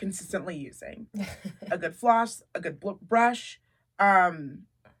be consistently using. A good floss, a good brush, a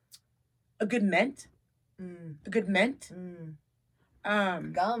good mint, a good mint.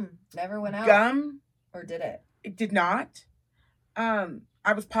 Gum never went out. Gum, or did it? It did not.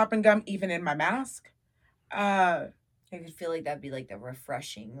 I was popping gum even in my mask. I could feel like that'd be like the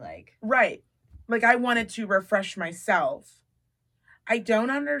refreshing, like. Right. Like, I wanted to refresh myself. I don't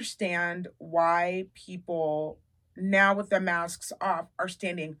understand why people now with the masks off are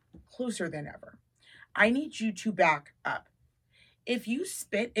standing closer than ever. I need you to back up. If you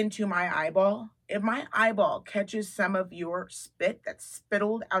spit into my eyeball, if my eyeball catches some of your spit that's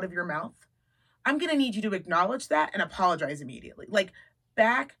spittled out of your mouth, I'm going to need you to acknowledge that and apologize immediately. Like,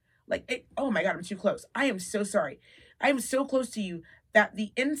 back, like, oh my God, I'm too close. I am so sorry. I am so close to you that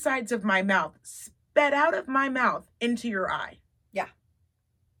the insides of my mouth sped out of my mouth into your eye. Yeah.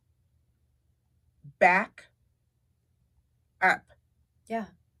 Back up. Yeah.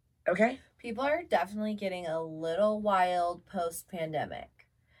 Okay? People are definitely getting a little wild post-pandemic.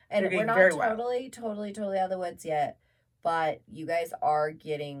 And we're not totally out of the woods yet, but you guys are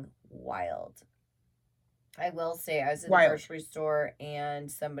getting wild. I will say, I was in the grocery store and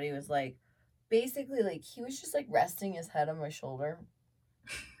somebody was like, basically, like, he was just like resting his head on my shoulder.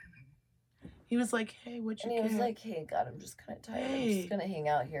 He was like, hey, what you get? And he was like, hey, God, I'm just kind of tired. I'm just going to hang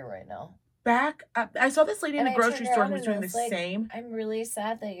out here right now. Back up. I saw this lady in the grocery store who was doing the same. I'm really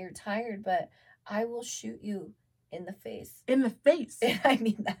sad that you're tired, but I will shoot you in the face. In the face. I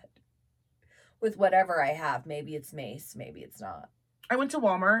mean that. With whatever I have. Maybe it's mace. Maybe it's not. I went to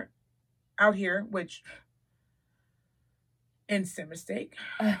Walmart out here, which... Instant mistake.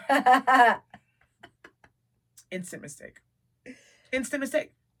 Instant mistake. Instant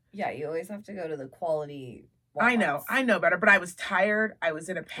mistake. Yeah, you always have to go to the quality Walmarts. I know better, but I was tired. I was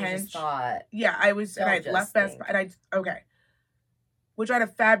in a pinch. I just thought. Yeah, I was, and I left Best Buy, and which I had a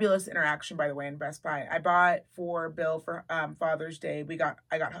fabulous interaction, by the way, in Best Buy. I bought for Bill for Father's Day.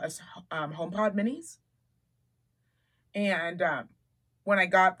 I got us HomePod minis, and when I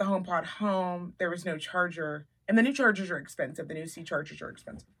got the HomePod home, there was no charger. And the new chargers are expensive. The new C chargers are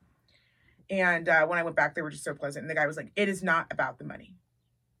expensive. And when I went back, they were just so pleasant. And the guy was like, it is not about the money.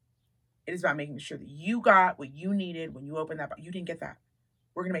 It is about making sure that you got what you needed when you opened that box. You didn't get that.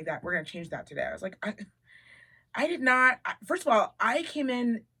 We're going to change that today. I was like, I did not. First of all, I came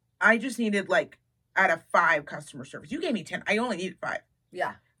in, I just needed like out of 5 customer service. You gave me 10. I only needed 5.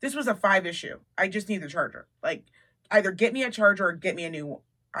 Yeah. This was a 5 issue. I just need the charger. Like, either get me a charger or get me a new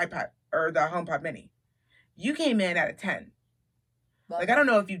iPad or the HomePod mini. You came in at a 10. Like, I don't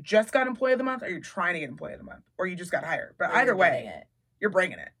know if you just got Employee of the Month or you're trying to get Employee of the Month or you just got hired. But either way, you're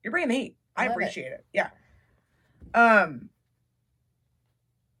bringing it. You're bringing the heat. I appreciate it. Yeah. I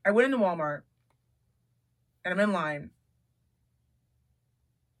went into Walmart and I'm in line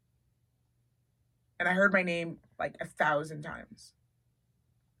and I heard my name like 1,000 times.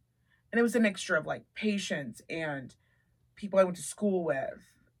 And it was a mixture of like patients and people I went to school with.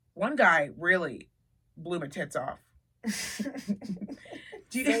 One guy really blew my tits off. So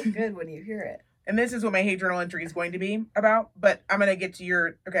good when you hear it. And this is what my hate journal entry is going to be about, but I'm going to get to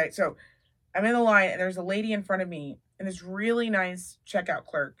your... Okay, so I'm in the line, and there's a lady in front of me, and this really nice checkout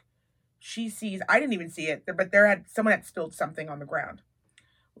clerk. She sees... I didn't even see it, but someone had spilled something on the ground.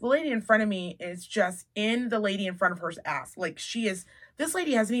 The lady in front of me is just in the lady in front of her's ass. Like, she is... This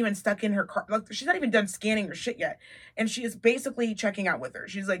lady hasn't even stuck in her car. Like, she's not even done scanning her shit yet. And she is basically checking out with her.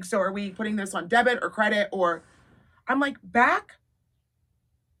 She's like, so are we putting this on debit or credit? Or I'm like, back?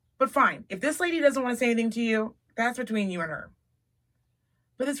 But fine. If this lady doesn't want to say anything to you, that's between you and her.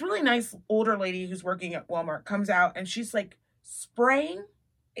 But this really nice older lady who's working at Walmart comes out and she's like spraying.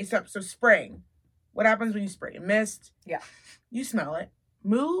 So spraying. What happens when you spray? Mist. Yeah. You smell it.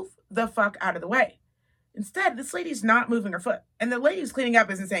 Move the fuck out of the way. Instead, this lady's not moving her foot. And the lady who's cleaning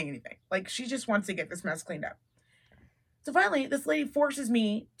up isn't saying anything. Like, she just wants to get this mess cleaned up. So finally, this lady forces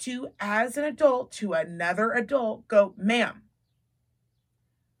me to, as an adult, to another adult, go, ma'am,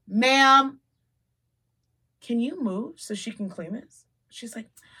 can you move so she can clean this? She's like,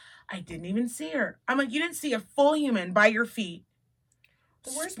 I didn't even see her. I'm like, you didn't see a full human by your feet.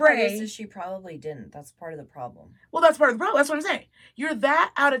 The worst part is she probably didn't. That's part of the problem. Well, that's part of the problem. That's what I'm saying. You're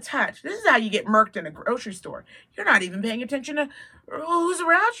that out of touch. This is how you get murked in a grocery store. You're not even paying attention to who's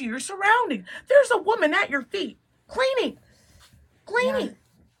around you. Your surroundings. There's a woman at your feet cleaning. Yeah.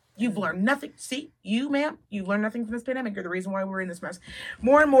 You've learned nothing. See, you, ma'am, you've learned nothing from this pandemic. You're the reason why we're in this mess.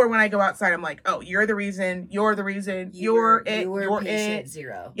 More and more when I go outside, I'm like, oh, you're the reason. You're the reason. You're it. You're patient it.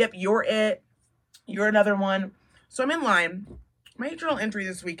 Zero. Yep, you're it. You're another one. So I'm in line. My journal entry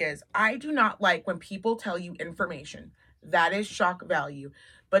this week is, I do not like when people tell you information that is shock value,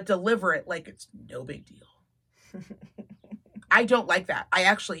 but deliver it like it's no big deal. I don't like that. I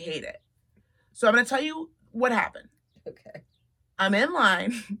actually hate it. So I'm going to tell you what happened. Okay. I'm in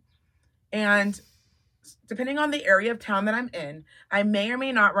line, and depending on the area of town that I'm in, I may or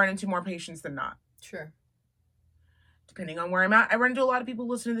may not run into more patients than not. Sure. Depending on where I'm at, I run into a lot of people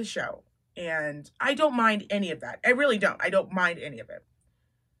listening to the show. And I don't mind any of that. I really don't. I don't mind any of it.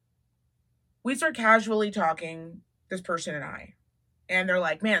 We start casually talking, this person and I. And they're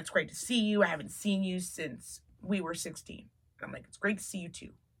like, man, it's great to see you. I haven't seen you since we were 16. And I'm like, it's great to see you too.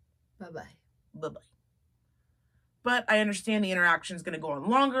 Bye-bye. Bye-bye. But I understand the interaction is going to go on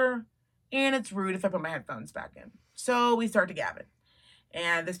longer. And it's rude if I put my headphones back in. So we start to gabbing.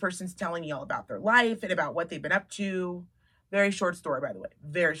 And this person's telling me all about their life and about what they've been up to. Very short story, by the way.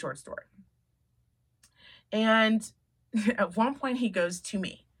 Very short story. And at one point he goes to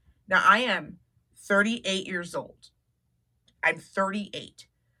me. Now I am 38 years old. I'm 38.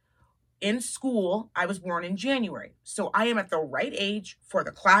 In school, I was born in January. So I am at the right age for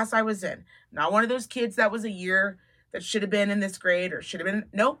the class I was in. Not one of those kids that was a year that should have been in this grade or should have been.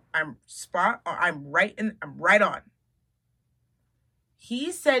 Nope, I'm right on.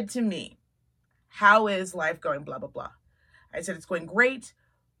 He said to me, how is life going? Blah, blah, blah. I said, it's going great.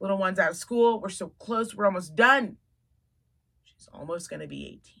 Little one's out of school. We're so close. We're almost done. She's almost going to be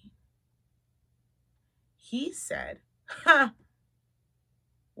 18. He said,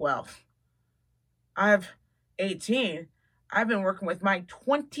 well, I'm 18. I've been working with my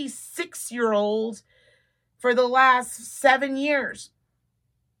 26-year-old for the last 7 years.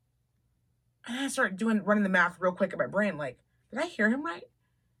 And I started running the math real quick in my brain. Like, did I hear him right?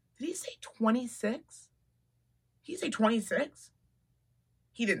 Did he say 26? Did he say 26?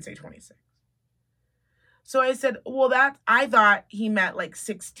 He didn't say 26. So I said, well, I thought he meant like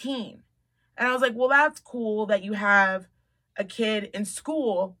 16. And I was like, well, that's cool that you have a kid in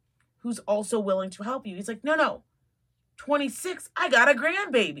school who's also willing to help you. He's like, no, 26. I got a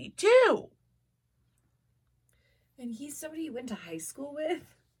grandbaby too. And he's somebody you went to high school with?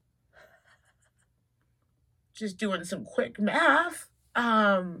 Just doing some quick math.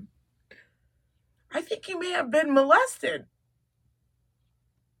 I think he may have been molested.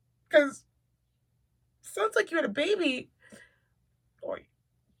 Because sounds like you had a baby, or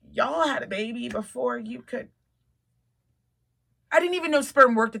y'all had a baby before you could. I didn't even know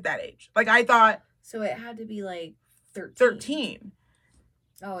sperm worked at that age. Like, I thought. So it had to be like 13. 13.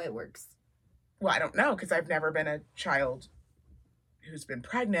 Oh, it works. Well, I don't know, because I've never been a child who's been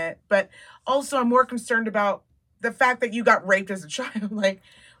pregnant. But also, I'm more concerned about the fact that you got raped as a child. Like,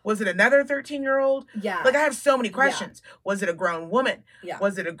 was it another 13-year-old? Yeah. Like, I have so many questions. Yeah. Was it a grown woman? Yeah.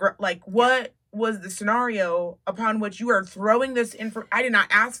 Was it what was the scenario upon which you are throwing this info? I did not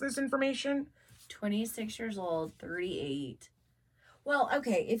ask this information. 26 years old, 38. Well,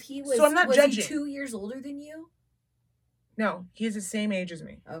 okay, if he was, so I'm not judging. He 2 years older than you? No, he's the same age as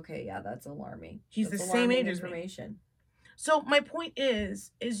me. Okay, yeah, that's alarming. He's that's the same age as me. So my point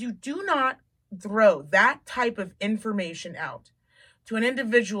is you do not throw that type of information out to an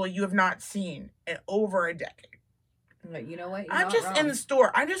individual you have not seen in over a decade. You know what? I'm just in the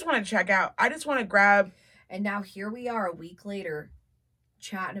store. I just want to check out. I just want to grab. And now here we are a week later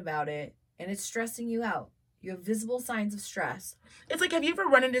chatting about it, and it's stressing you out. You have visible signs of stress. It's like, have you ever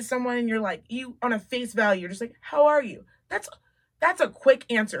run into someone and you're like, you on a face value, you're just like, how are you? That's a quick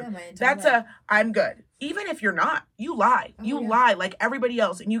answer. Yeah, I'm good. Even if you're not, you lie. Oh, you lie like everybody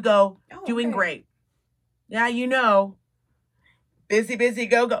else, and you go, doing great. Yeah, you know. Busy,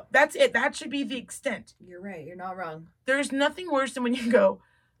 go. That's it. That should be the extent. You're right. You're not wrong. There's nothing worse than when you go,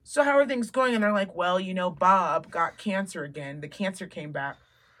 so how are things going? And they're like, well, Bob got cancer again. The cancer came back.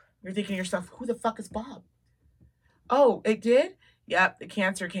 You're thinking to yourself, who the fuck is Bob? Oh, it did? Yep, the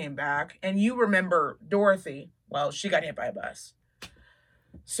cancer came back. And you remember Dorothy. Well, she got hit by a bus.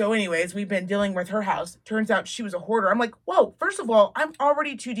 So anyways, we've been dealing with her house. Turns out she was a hoarder. I'm like, whoa, first of all, I'm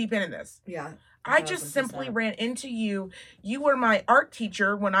already too deep into this. Yeah. I just simply ran into you. You were my art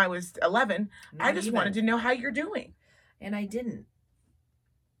teacher when I was 11. I just wanted to know how you're doing. And I didn't.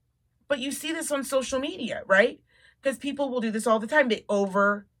 But you see this on social media, right? Because people will do this all the time. They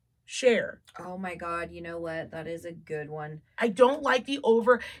overshare. Oh my God, you know what? That is a good one. I don't like the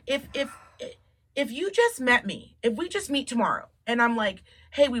over. If you just met me, if we just meet tomorrow, and I'm like,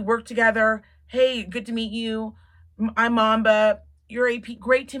 hey, we work together. Hey, good to meet you. I'm Mamba. You're AP.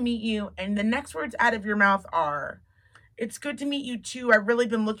 Great to meet you. And the next words out of your mouth are, it's good to meet you too. I've really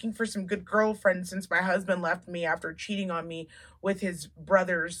been looking for some good girlfriends since my husband left me after cheating on me with his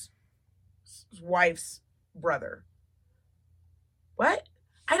brother's wife's brother. What?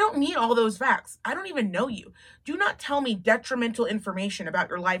 I don't need all those facts. I don't even know you. Do not tell me detrimental information about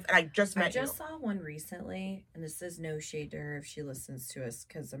your life and I just met you. I just saw one recently, and this is no shade to her if she listens to us,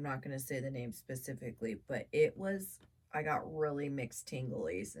 because I'm not going to say the name specifically, but I got really mixed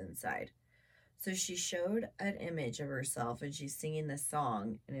tinglies inside. So she showed an image of herself, and she's singing this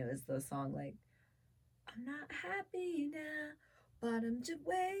song, and it was the song like, I'm not happy now, but I'm just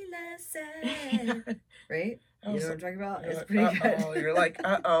way less sad. Right? You know what I'm talking about? It's pretty good. You're like,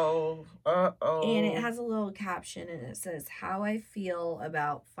 uh-oh. And it has a little caption, and it says, how I feel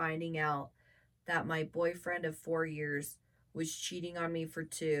about finding out that my boyfriend of 4 years was cheating on me for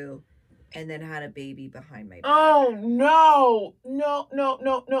 2 and then had a baby behind my back. Oh, no. No.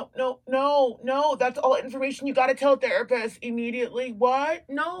 That's all information you got to tell therapist immediately. What?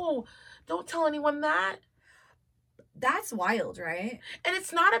 No. Don't tell anyone that. That's wild, right? And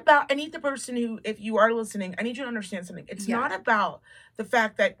it's not about, I need the person who, if you are listening, I need you to understand something. It's not about the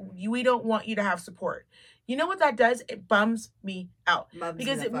fact that we don't want you to have support. You know what that does? It bums me out.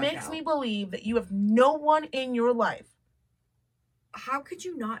 Because it makes me believe that you have no one in your life. How could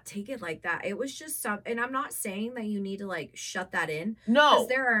you not take it like that? It was just and I'm not saying that you need to like shut that in. No, because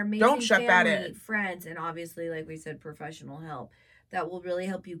there are amazing family, friends, and obviously, like we said, professional help that will really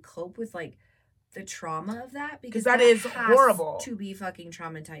help you cope with like the trauma of that, because that is horrible to be fucking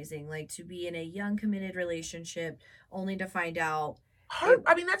traumatizing. Like to be in a young committed relationship only to find out.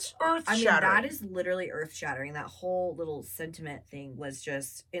 That's earth shattering. That is literally earth shattering. That whole little sentiment thing was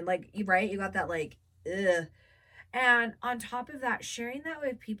just, and like, right, you got that like, ugh. And on top of that, sharing that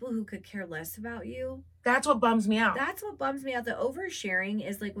with people who could care less about you. That's what bums me out. That's what bums me out. The oversharing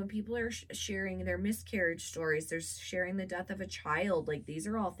is like when people are sharing their miscarriage stories. They're sharing the death of a child. Like these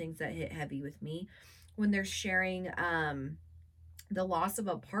are all things that hit heavy with me. When they're sharing the loss of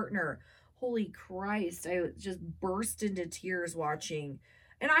a partner. Holy Christ. I just burst into tears watching.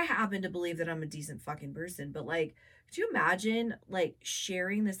 And I happen to believe that I'm a decent fucking person. But like, could you imagine like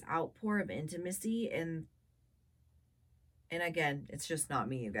sharing this outpour of intimacy and again, it's just not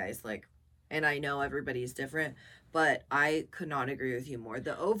me, you guys. Like, and I know everybody's different, but I could not agree with you more.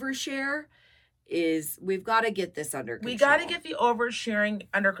 The overshare is, we've got to get this under control. We got to get the oversharing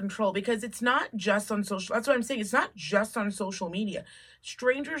under control, because it's not just on social. That's what I'm saying. It's not just on social media.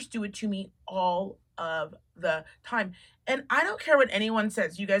 Strangers do it to me all of the time. And I don't care what anyone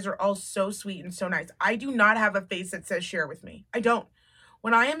says. You guys are all so sweet and so nice. I do not have a face that says share with me. I don't.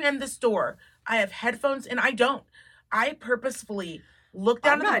 When I am in the store, I have headphones and I don't. I purposefully look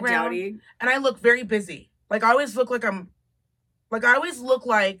down to the ground and I look very busy. Like I always look like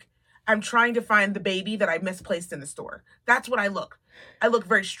I'm trying to find the baby that I misplaced in the store. That's what I look. I look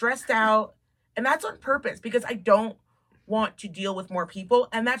very stressed out, and that's on purpose because I don't want to deal with more people,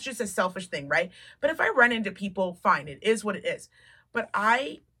 and that's just a selfish thing, right? But if I run into people, fine, it is what it is. But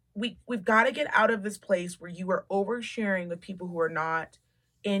we've got to get out of this place where you are oversharing with people who are not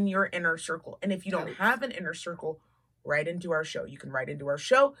in your inner circle. And if you don't have an inner circle, write into our show. You can write into our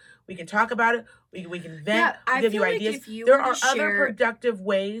show. We can talk about it. We can vent. We give you ideas. There are other productive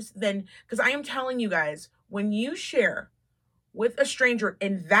ways than, because I am telling you guys, when you share with a stranger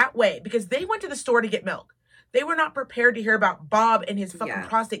in that way, because they went to the store to get milk. They were not prepared to hear about Bob and his fucking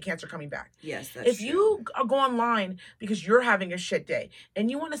prostate cancer coming back. Yes, that's true. If you go online because you're having a shit day and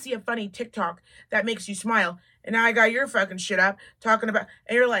you want to see a funny TikTok that makes you smile, and now I got your fucking shit up talking about,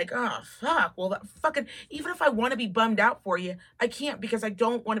 and you're like, oh, fuck. Well, that fucking, even if I want to be bummed out for you, I can't because I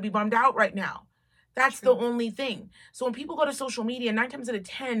don't want to be bummed out right now. That's the only thing. So when people go to social media, 9 times out of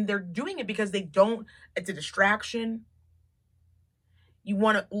 10, they're doing it because they don't, it's a distraction. You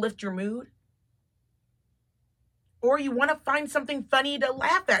want to lift your mood. Or you want to find something funny to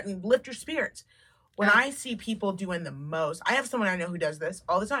laugh at and lift your spirits. When I see people doing the most, I have someone I know who does this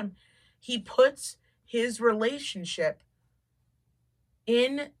all the time. He puts his relationship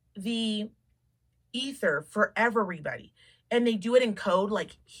in the ether for everybody. and they do it in code,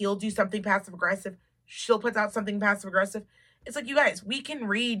 like he'll do something passive aggressive, she'll put out something passive aggressive. It's like, you guys, we can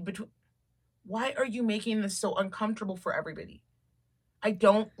read between. Why are you making this so uncomfortable for everybody? I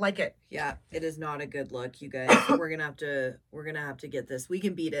don't like it. Yeah, it is not a good look, you guys. we're gonna have to get this. We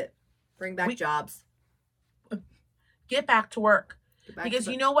can beat it. Bring back jobs. Get back to work. Because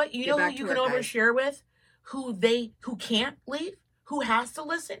you know what? You know who you can overshare with? Who can't leave? Who has to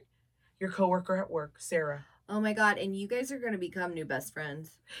listen? Your coworker at work, Sarah. Oh my God. And you guys are gonna become new best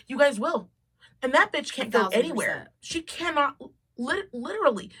friends. You guys will. And that bitch can't go anywhere. She cannot,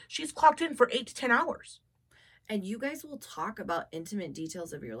 literally, she's clocked in for 8 to 10 hours. And you guys will talk about intimate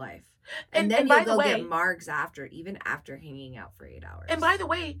details of your life. And then you'll go get margs even after hanging out for 8 hours. And by the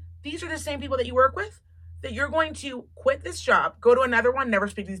way, these are the same people that you work with, that you're going to quit this job, go to another one, never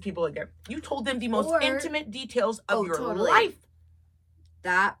speak to these people again. You told them the most intimate details of your life.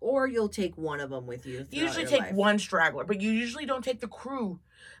 That, or you'll take one of them with you. You usually take one straggler, but you usually don't take the crew.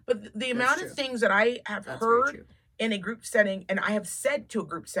 But the amount of things that I have heard in a group setting, and I have said to a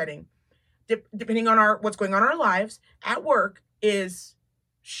group setting, depending on what's going on in our lives at work, is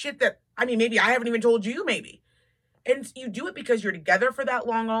shit that, I mean, maybe I haven't even told you, maybe. And you do it because you're together for that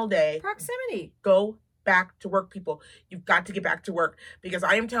long all day. Proximity. Go back to work, people. You've got to get back to work, because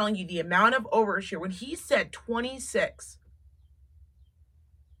I am telling you, the amount of overshare, when he said 26.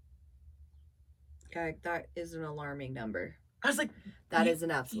 Yeah, that is an alarming number. I was like, that is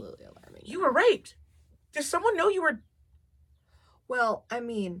an absolutely alarming number. You were raped. Does someone know you were? Well, I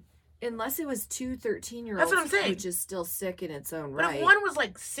mean, unless it was 2 13-year-olds. That's what I'm saying. Which is still sick in its own right. But if one was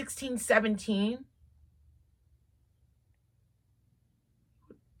like 16, 17,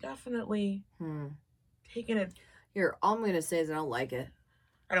 definitely taking it. Here, all I'm going to say is I don't like it.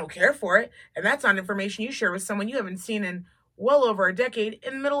 I don't care for it. And that's not information you share with someone you haven't seen in well over a decade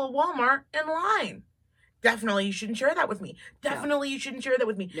in the middle of Walmart in line. Definitely you shouldn't share that with me. Definitely you shouldn't share that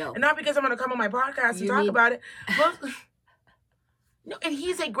with me. No. And not because I'm going to come on my podcast and talk about it. But, no, and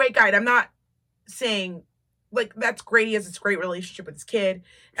he's a great guy. I'm not saying, like, that's great. He has this great relationship with his kid.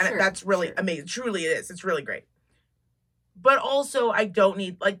 And that's really amazing. Truly it is. It's really great. But also, I don't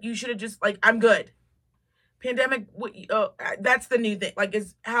need, like, you should have just, like, I'm good. Pandemic, that's the new thing. Like,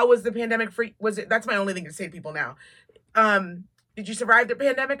 how was the pandemic free? That's my only thing to say to people now. Did you survive the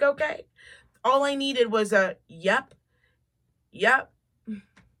pandemic okay? All I needed was a yep.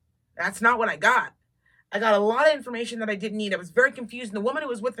 That's not what I got. I got a lot of information that I didn't need. I was very confused. And the woman who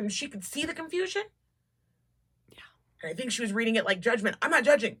was with him, she could see the confusion. Yeah. And I think she was reading it like judgment. I'm not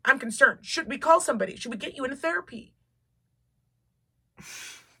judging. I'm concerned. Should we call somebody? Should we get you into therapy?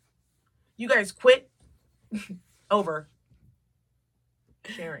 You guys quit over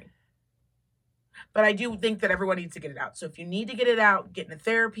sharing. But I do think that everyone needs to get it out. So if you need to get it out, get into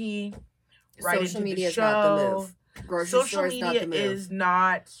therapy. Social media is not the move. Grocery Social media is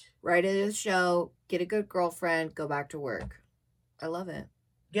not. Write into the show. Get a good girlfriend. Go back to work. I love it.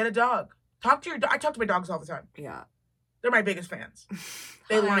 Get a dog. Talk to your dog. I talk to my dogs all the time. Yeah. They're my biggest fans.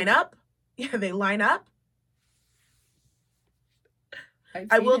 They line up. Yeah, they line up.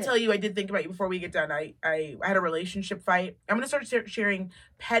 I will tell you, I did think about you before we get done. I had a relationship fight. I'm going to start sharing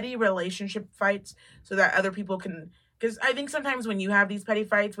petty relationship fights so that other people can, because I think sometimes when you have these petty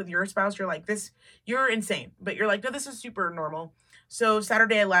fights with your spouse, you're like, you're insane. But you're like, no, this is super normal. So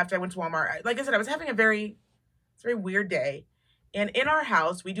Saturday I left. I went to Walmart. Like I said, I was having a very weird day. And in our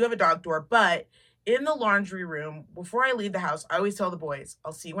house, we do have a dog door. But in the laundry room, before I leave the house, I always tell the boys,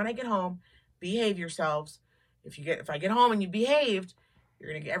 I'll see you when I get home. Behave yourselves. If I get home and you behaved,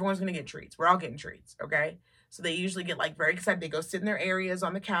 everyone's gonna get treats. We're all getting treats, okay? So they usually get like very excited. They go sit in their areas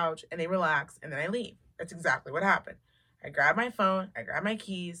on the couch and they relax, and then I leave. That's exactly what happened. I grab my phone, I grab my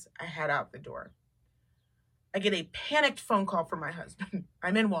keys, I head out the door. I get a panicked phone call from my husband.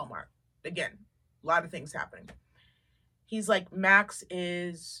 I'm in Walmart. Again, a lot of things happening. He's like, Max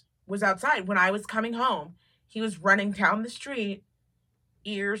was outside. When I was coming home, he was running down the street,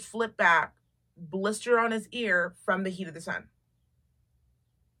 ears flipped back, blister on his ear from the heat of the sun.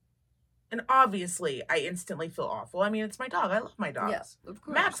 And obviously, I instantly feel awful. I mean, it's my dog. I love my dogs. Yeah, of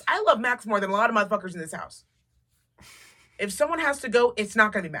course. Max, I love Max more than a lot of motherfuckers in this house. If someone has to go, it's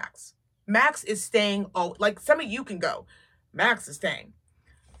not going to be Max. Max is staying. Oh, like some of you can go. Max is staying.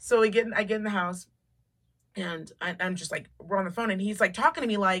 So I get in the house, and I'm just like, we're on the phone, and he's like talking to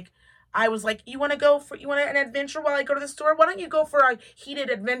me like, I was like, you want an adventure while I go to the store? Why don't you go for a heated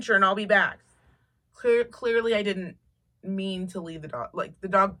adventure and I'll be back? Clearly, I didn't mean to leave the dog. Like, the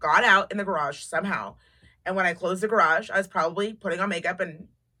dog got out in the garage somehow, and when I closed the garage, I was probably putting on makeup and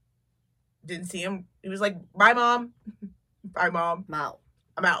didn't see him. He was like, bye, Mom. Bye, Mom. I'm out.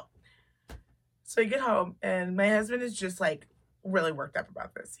 I'm out. So I get home, and my husband is just like really worked up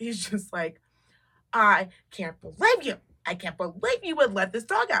about this. He's just like, I can't believe you. I can't believe you would let this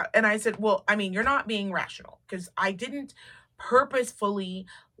dog out. And I said, well, I mean, you're not being rational because I didn't purposefully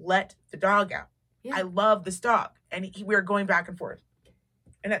let the dog out. Yeah. I love this dog. And we were going back and forth.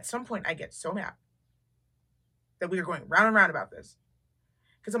 And at some point, I get so mad that we were going round and round about this.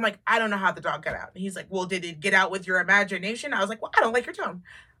 Because I'm like, I don't know how the dog got out. And he's like, well, did it get out with your imagination? I was like, well, I don't like your tone.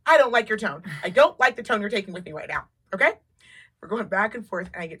 I don't like your tone. I don't like the tone you're taking with me right now. Okay? We're going back and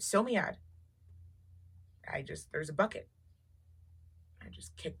forth, and I get so mad. There's a bucket. I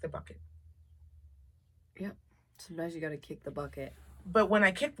just kick the bucket. Yep. Sometimes you got to kick the bucket. But when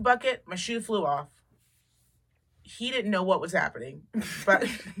I kicked the bucket, my shoe flew off. He didn't know what was happening. But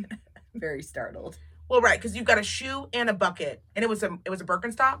very startled. Well, right, because you've got a shoe and a bucket, and it was a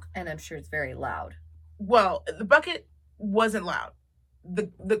Birkenstock. And I'm sure it's very loud. Well, the bucket wasn't loud.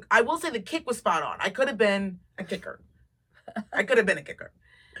 I will say the kick was spot on. I could have been a kicker.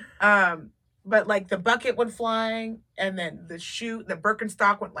 But like the bucket went flying, and then the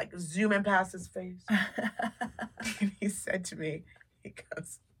Birkenstock went like zooming past his face. And he said to me, he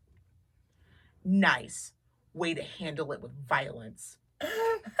goes, nice way to handle it with violence.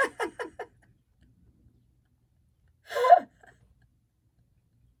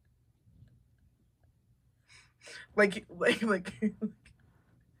 like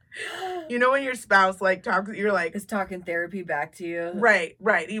you know when your spouse like talks, you're like is talking therapy back to you. Right.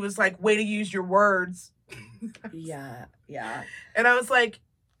 He was like, way to use your words. Yeah. And I was like,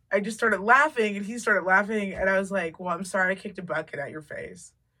 I just started laughing, and he started laughing, and I was like, well, I'm sorry I kicked a bucket at your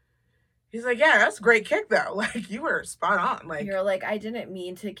face. He's like, yeah, that's a great kick though. Like, you were spot on. Like, you're like, I didn't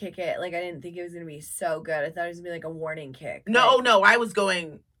mean to kick it. Like, I didn't think it was gonna be so good. I thought it was gonna be like a warning kick. No, I was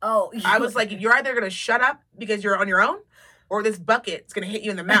going. Oh, I was like, you're either gonna shut up because you're on your own, or this bucket's gonna hit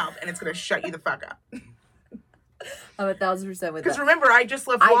you in the mouth and it's gonna shut you the fuck up. I'm 1,000% with that. Because remember, I just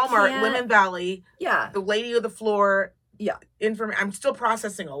left Walmart, Lemon Valley. Yeah. The lady of the floor. Yeah. I'm still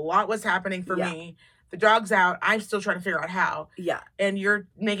processing a lot what's happening for me. The dog's out. I'm still trying to figure out how. Yeah. And you're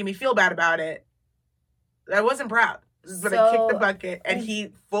making me feel bad about it. I wasn't proud. But I kicked the bucket, and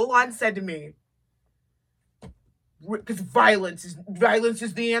he full on said to me, because violence is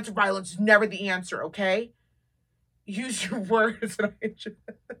the answer. Violence is never the answer, okay? Use your words.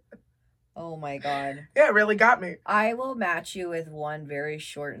 Oh my God. Yeah, it really got me. I will match you with one very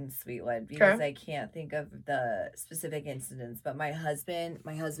short and sweet one because I can't think of the specific incidents, but my husband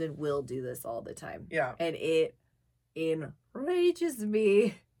will do this all the time. Yeah. And it enrages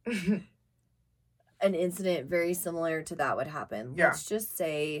me. An incident very similar to that would happen. Yeah. Let's just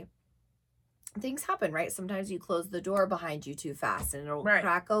say things happen, right? Sometimes you close the door behind you too fast and it'll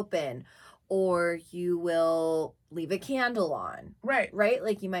crack open, or you will leave a candle on. Right.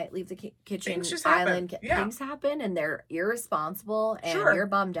 Like you might leave the kitchen island. Things happen and they're irresponsible, and you're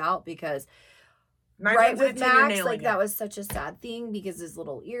bummed out because with Max, like that was such a sad thing because his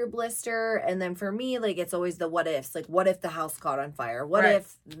little ear blister. And then for me, like it's always the what ifs. Like, what if the house caught on fire? What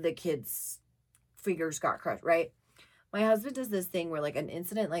if the kids' fingers got crushed, right? My husband does this thing where like an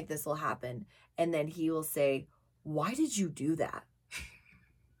incident like this will happen, and then he will say, why did you do that?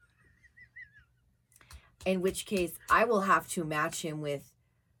 In which case I will have to match him with,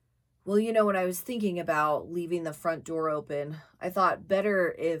 well, you know what, I was thinking about leaving the front door open. I thought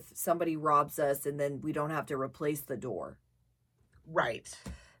better if somebody robs us and then we don't have to replace the door. Right.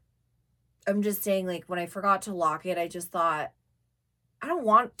 I'm just saying, like, when I forgot to lock it, I just thought, I don't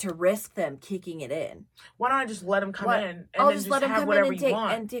want to risk them kicking it in. Why don't I just let them come in and I'll then just let them have come whatever in you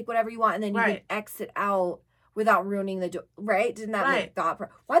want? and take whatever you want, and then you can exit out without ruining the door, right? Didn't that make thought?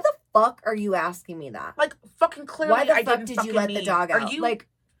 Why the fuck are you asking me that? Like, fucking clearly, why the fuck did you let the dog out? Like,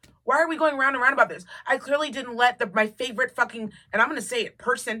 why are we going round and round about this? I clearly didn't let my favorite fucking, and I'm going to say it,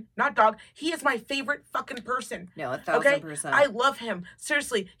 person, not dog. He is my favorite fucking person. No, 1,000%. I love him.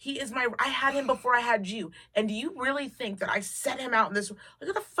 Seriously, I had him before I had you. And do you really think that I set him out in this, like,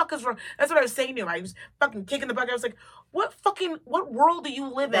 what the fuck is wrong? That's what I was saying to him. I was fucking kicking the bucket. I was like, what world do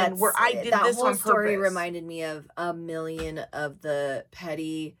you live in where I did this on purpose? That whole story reminded me of a million of the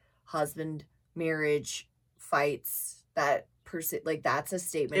petty husband marriage fights that like that's a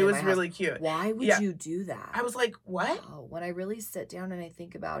statement. It was really cute. Why would you do that? I was like, what? Oh, when I really sit down and I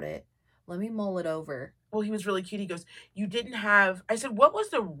think about it, let me mull it over. Well, he was really cute. He goes, you didn't have, I said, what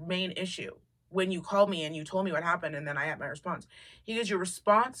was the main issue when you called me and you told me what happened and then I had my response? He goes, your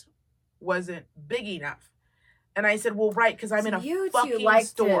response wasn't big enough. And I said, well, right, because I'm in a fucking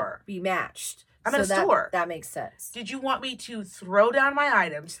store. To be matched. I'm in a store. That makes sense. Did you want me to throw down my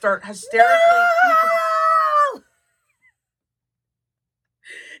items, start hysterically? No!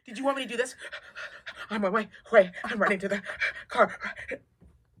 Did you want me to do this? I'm on my way. I'm running to the car.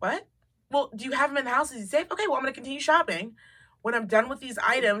 What? Well, do you have him in the house? Is he safe? Okay, well, I'm going to continue shopping. When I'm done with these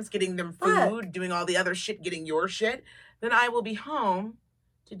items, getting them food, doing all the other shit, getting your shit, then I will be home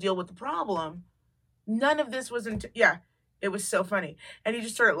to deal with the problem. None of this was yeah, it was so funny. And he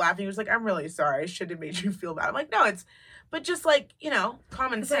just started laughing. He was like, I'm really sorry. I shouldn't have made you feel bad. I'm like, no, but just like,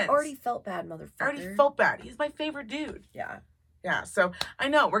 common sense. I already felt bad, motherfucker. I already felt bad. He's my favorite dude. Yeah. Yeah, so I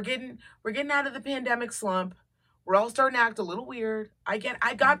know we're getting out of the pandemic slump. We're all starting to act a little weird. I think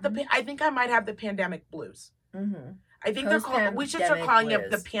I might have the pandemic blues. Mm-hmm. I think we should start calling it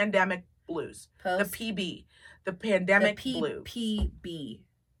the pandemic blues. The PB. The pandemic blues. PB.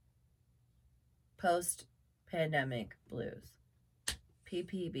 Post-pandemic blues.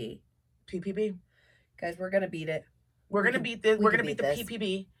 PPB. PPB. Guys, we're going to beat it. We're going to beat this. We're going to beat the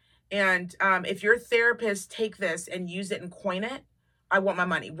PPB. And if your therapist take this and use it and coin it, I want my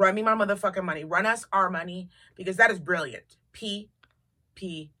money. Run me my motherfucking money. Run us our money, because that is brilliant.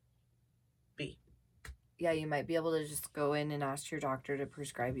 PPB. Yeah, you might be able to just go in and ask your doctor to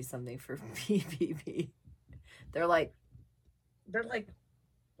prescribe you something for PPB. They're like,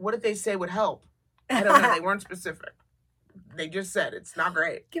 what did they say would help? I don't know. They weren't specific. They just said it's not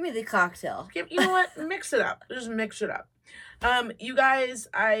great. Give me the cocktail. You know what? Mix it up. Just mix it up. You guys,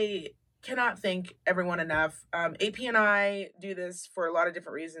 I cannot thank everyone enough. AP and I do this for a lot of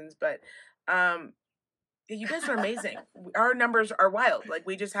different reasons, but you guys are amazing. Our numbers are wild. Like,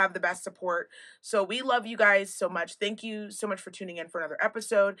 we just have the best support. So we love you guys so much. Thank you so much for tuning in for another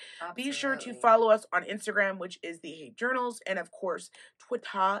episode. Absolutely. Be sure to follow us on Instagram, which is The Hate Journals. And of course,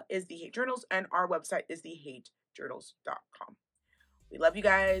 Twitter is The Hate Journals. And our website is thehatejournals.com. We love you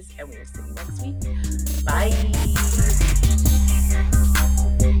guys, and we will see you next week. Bye.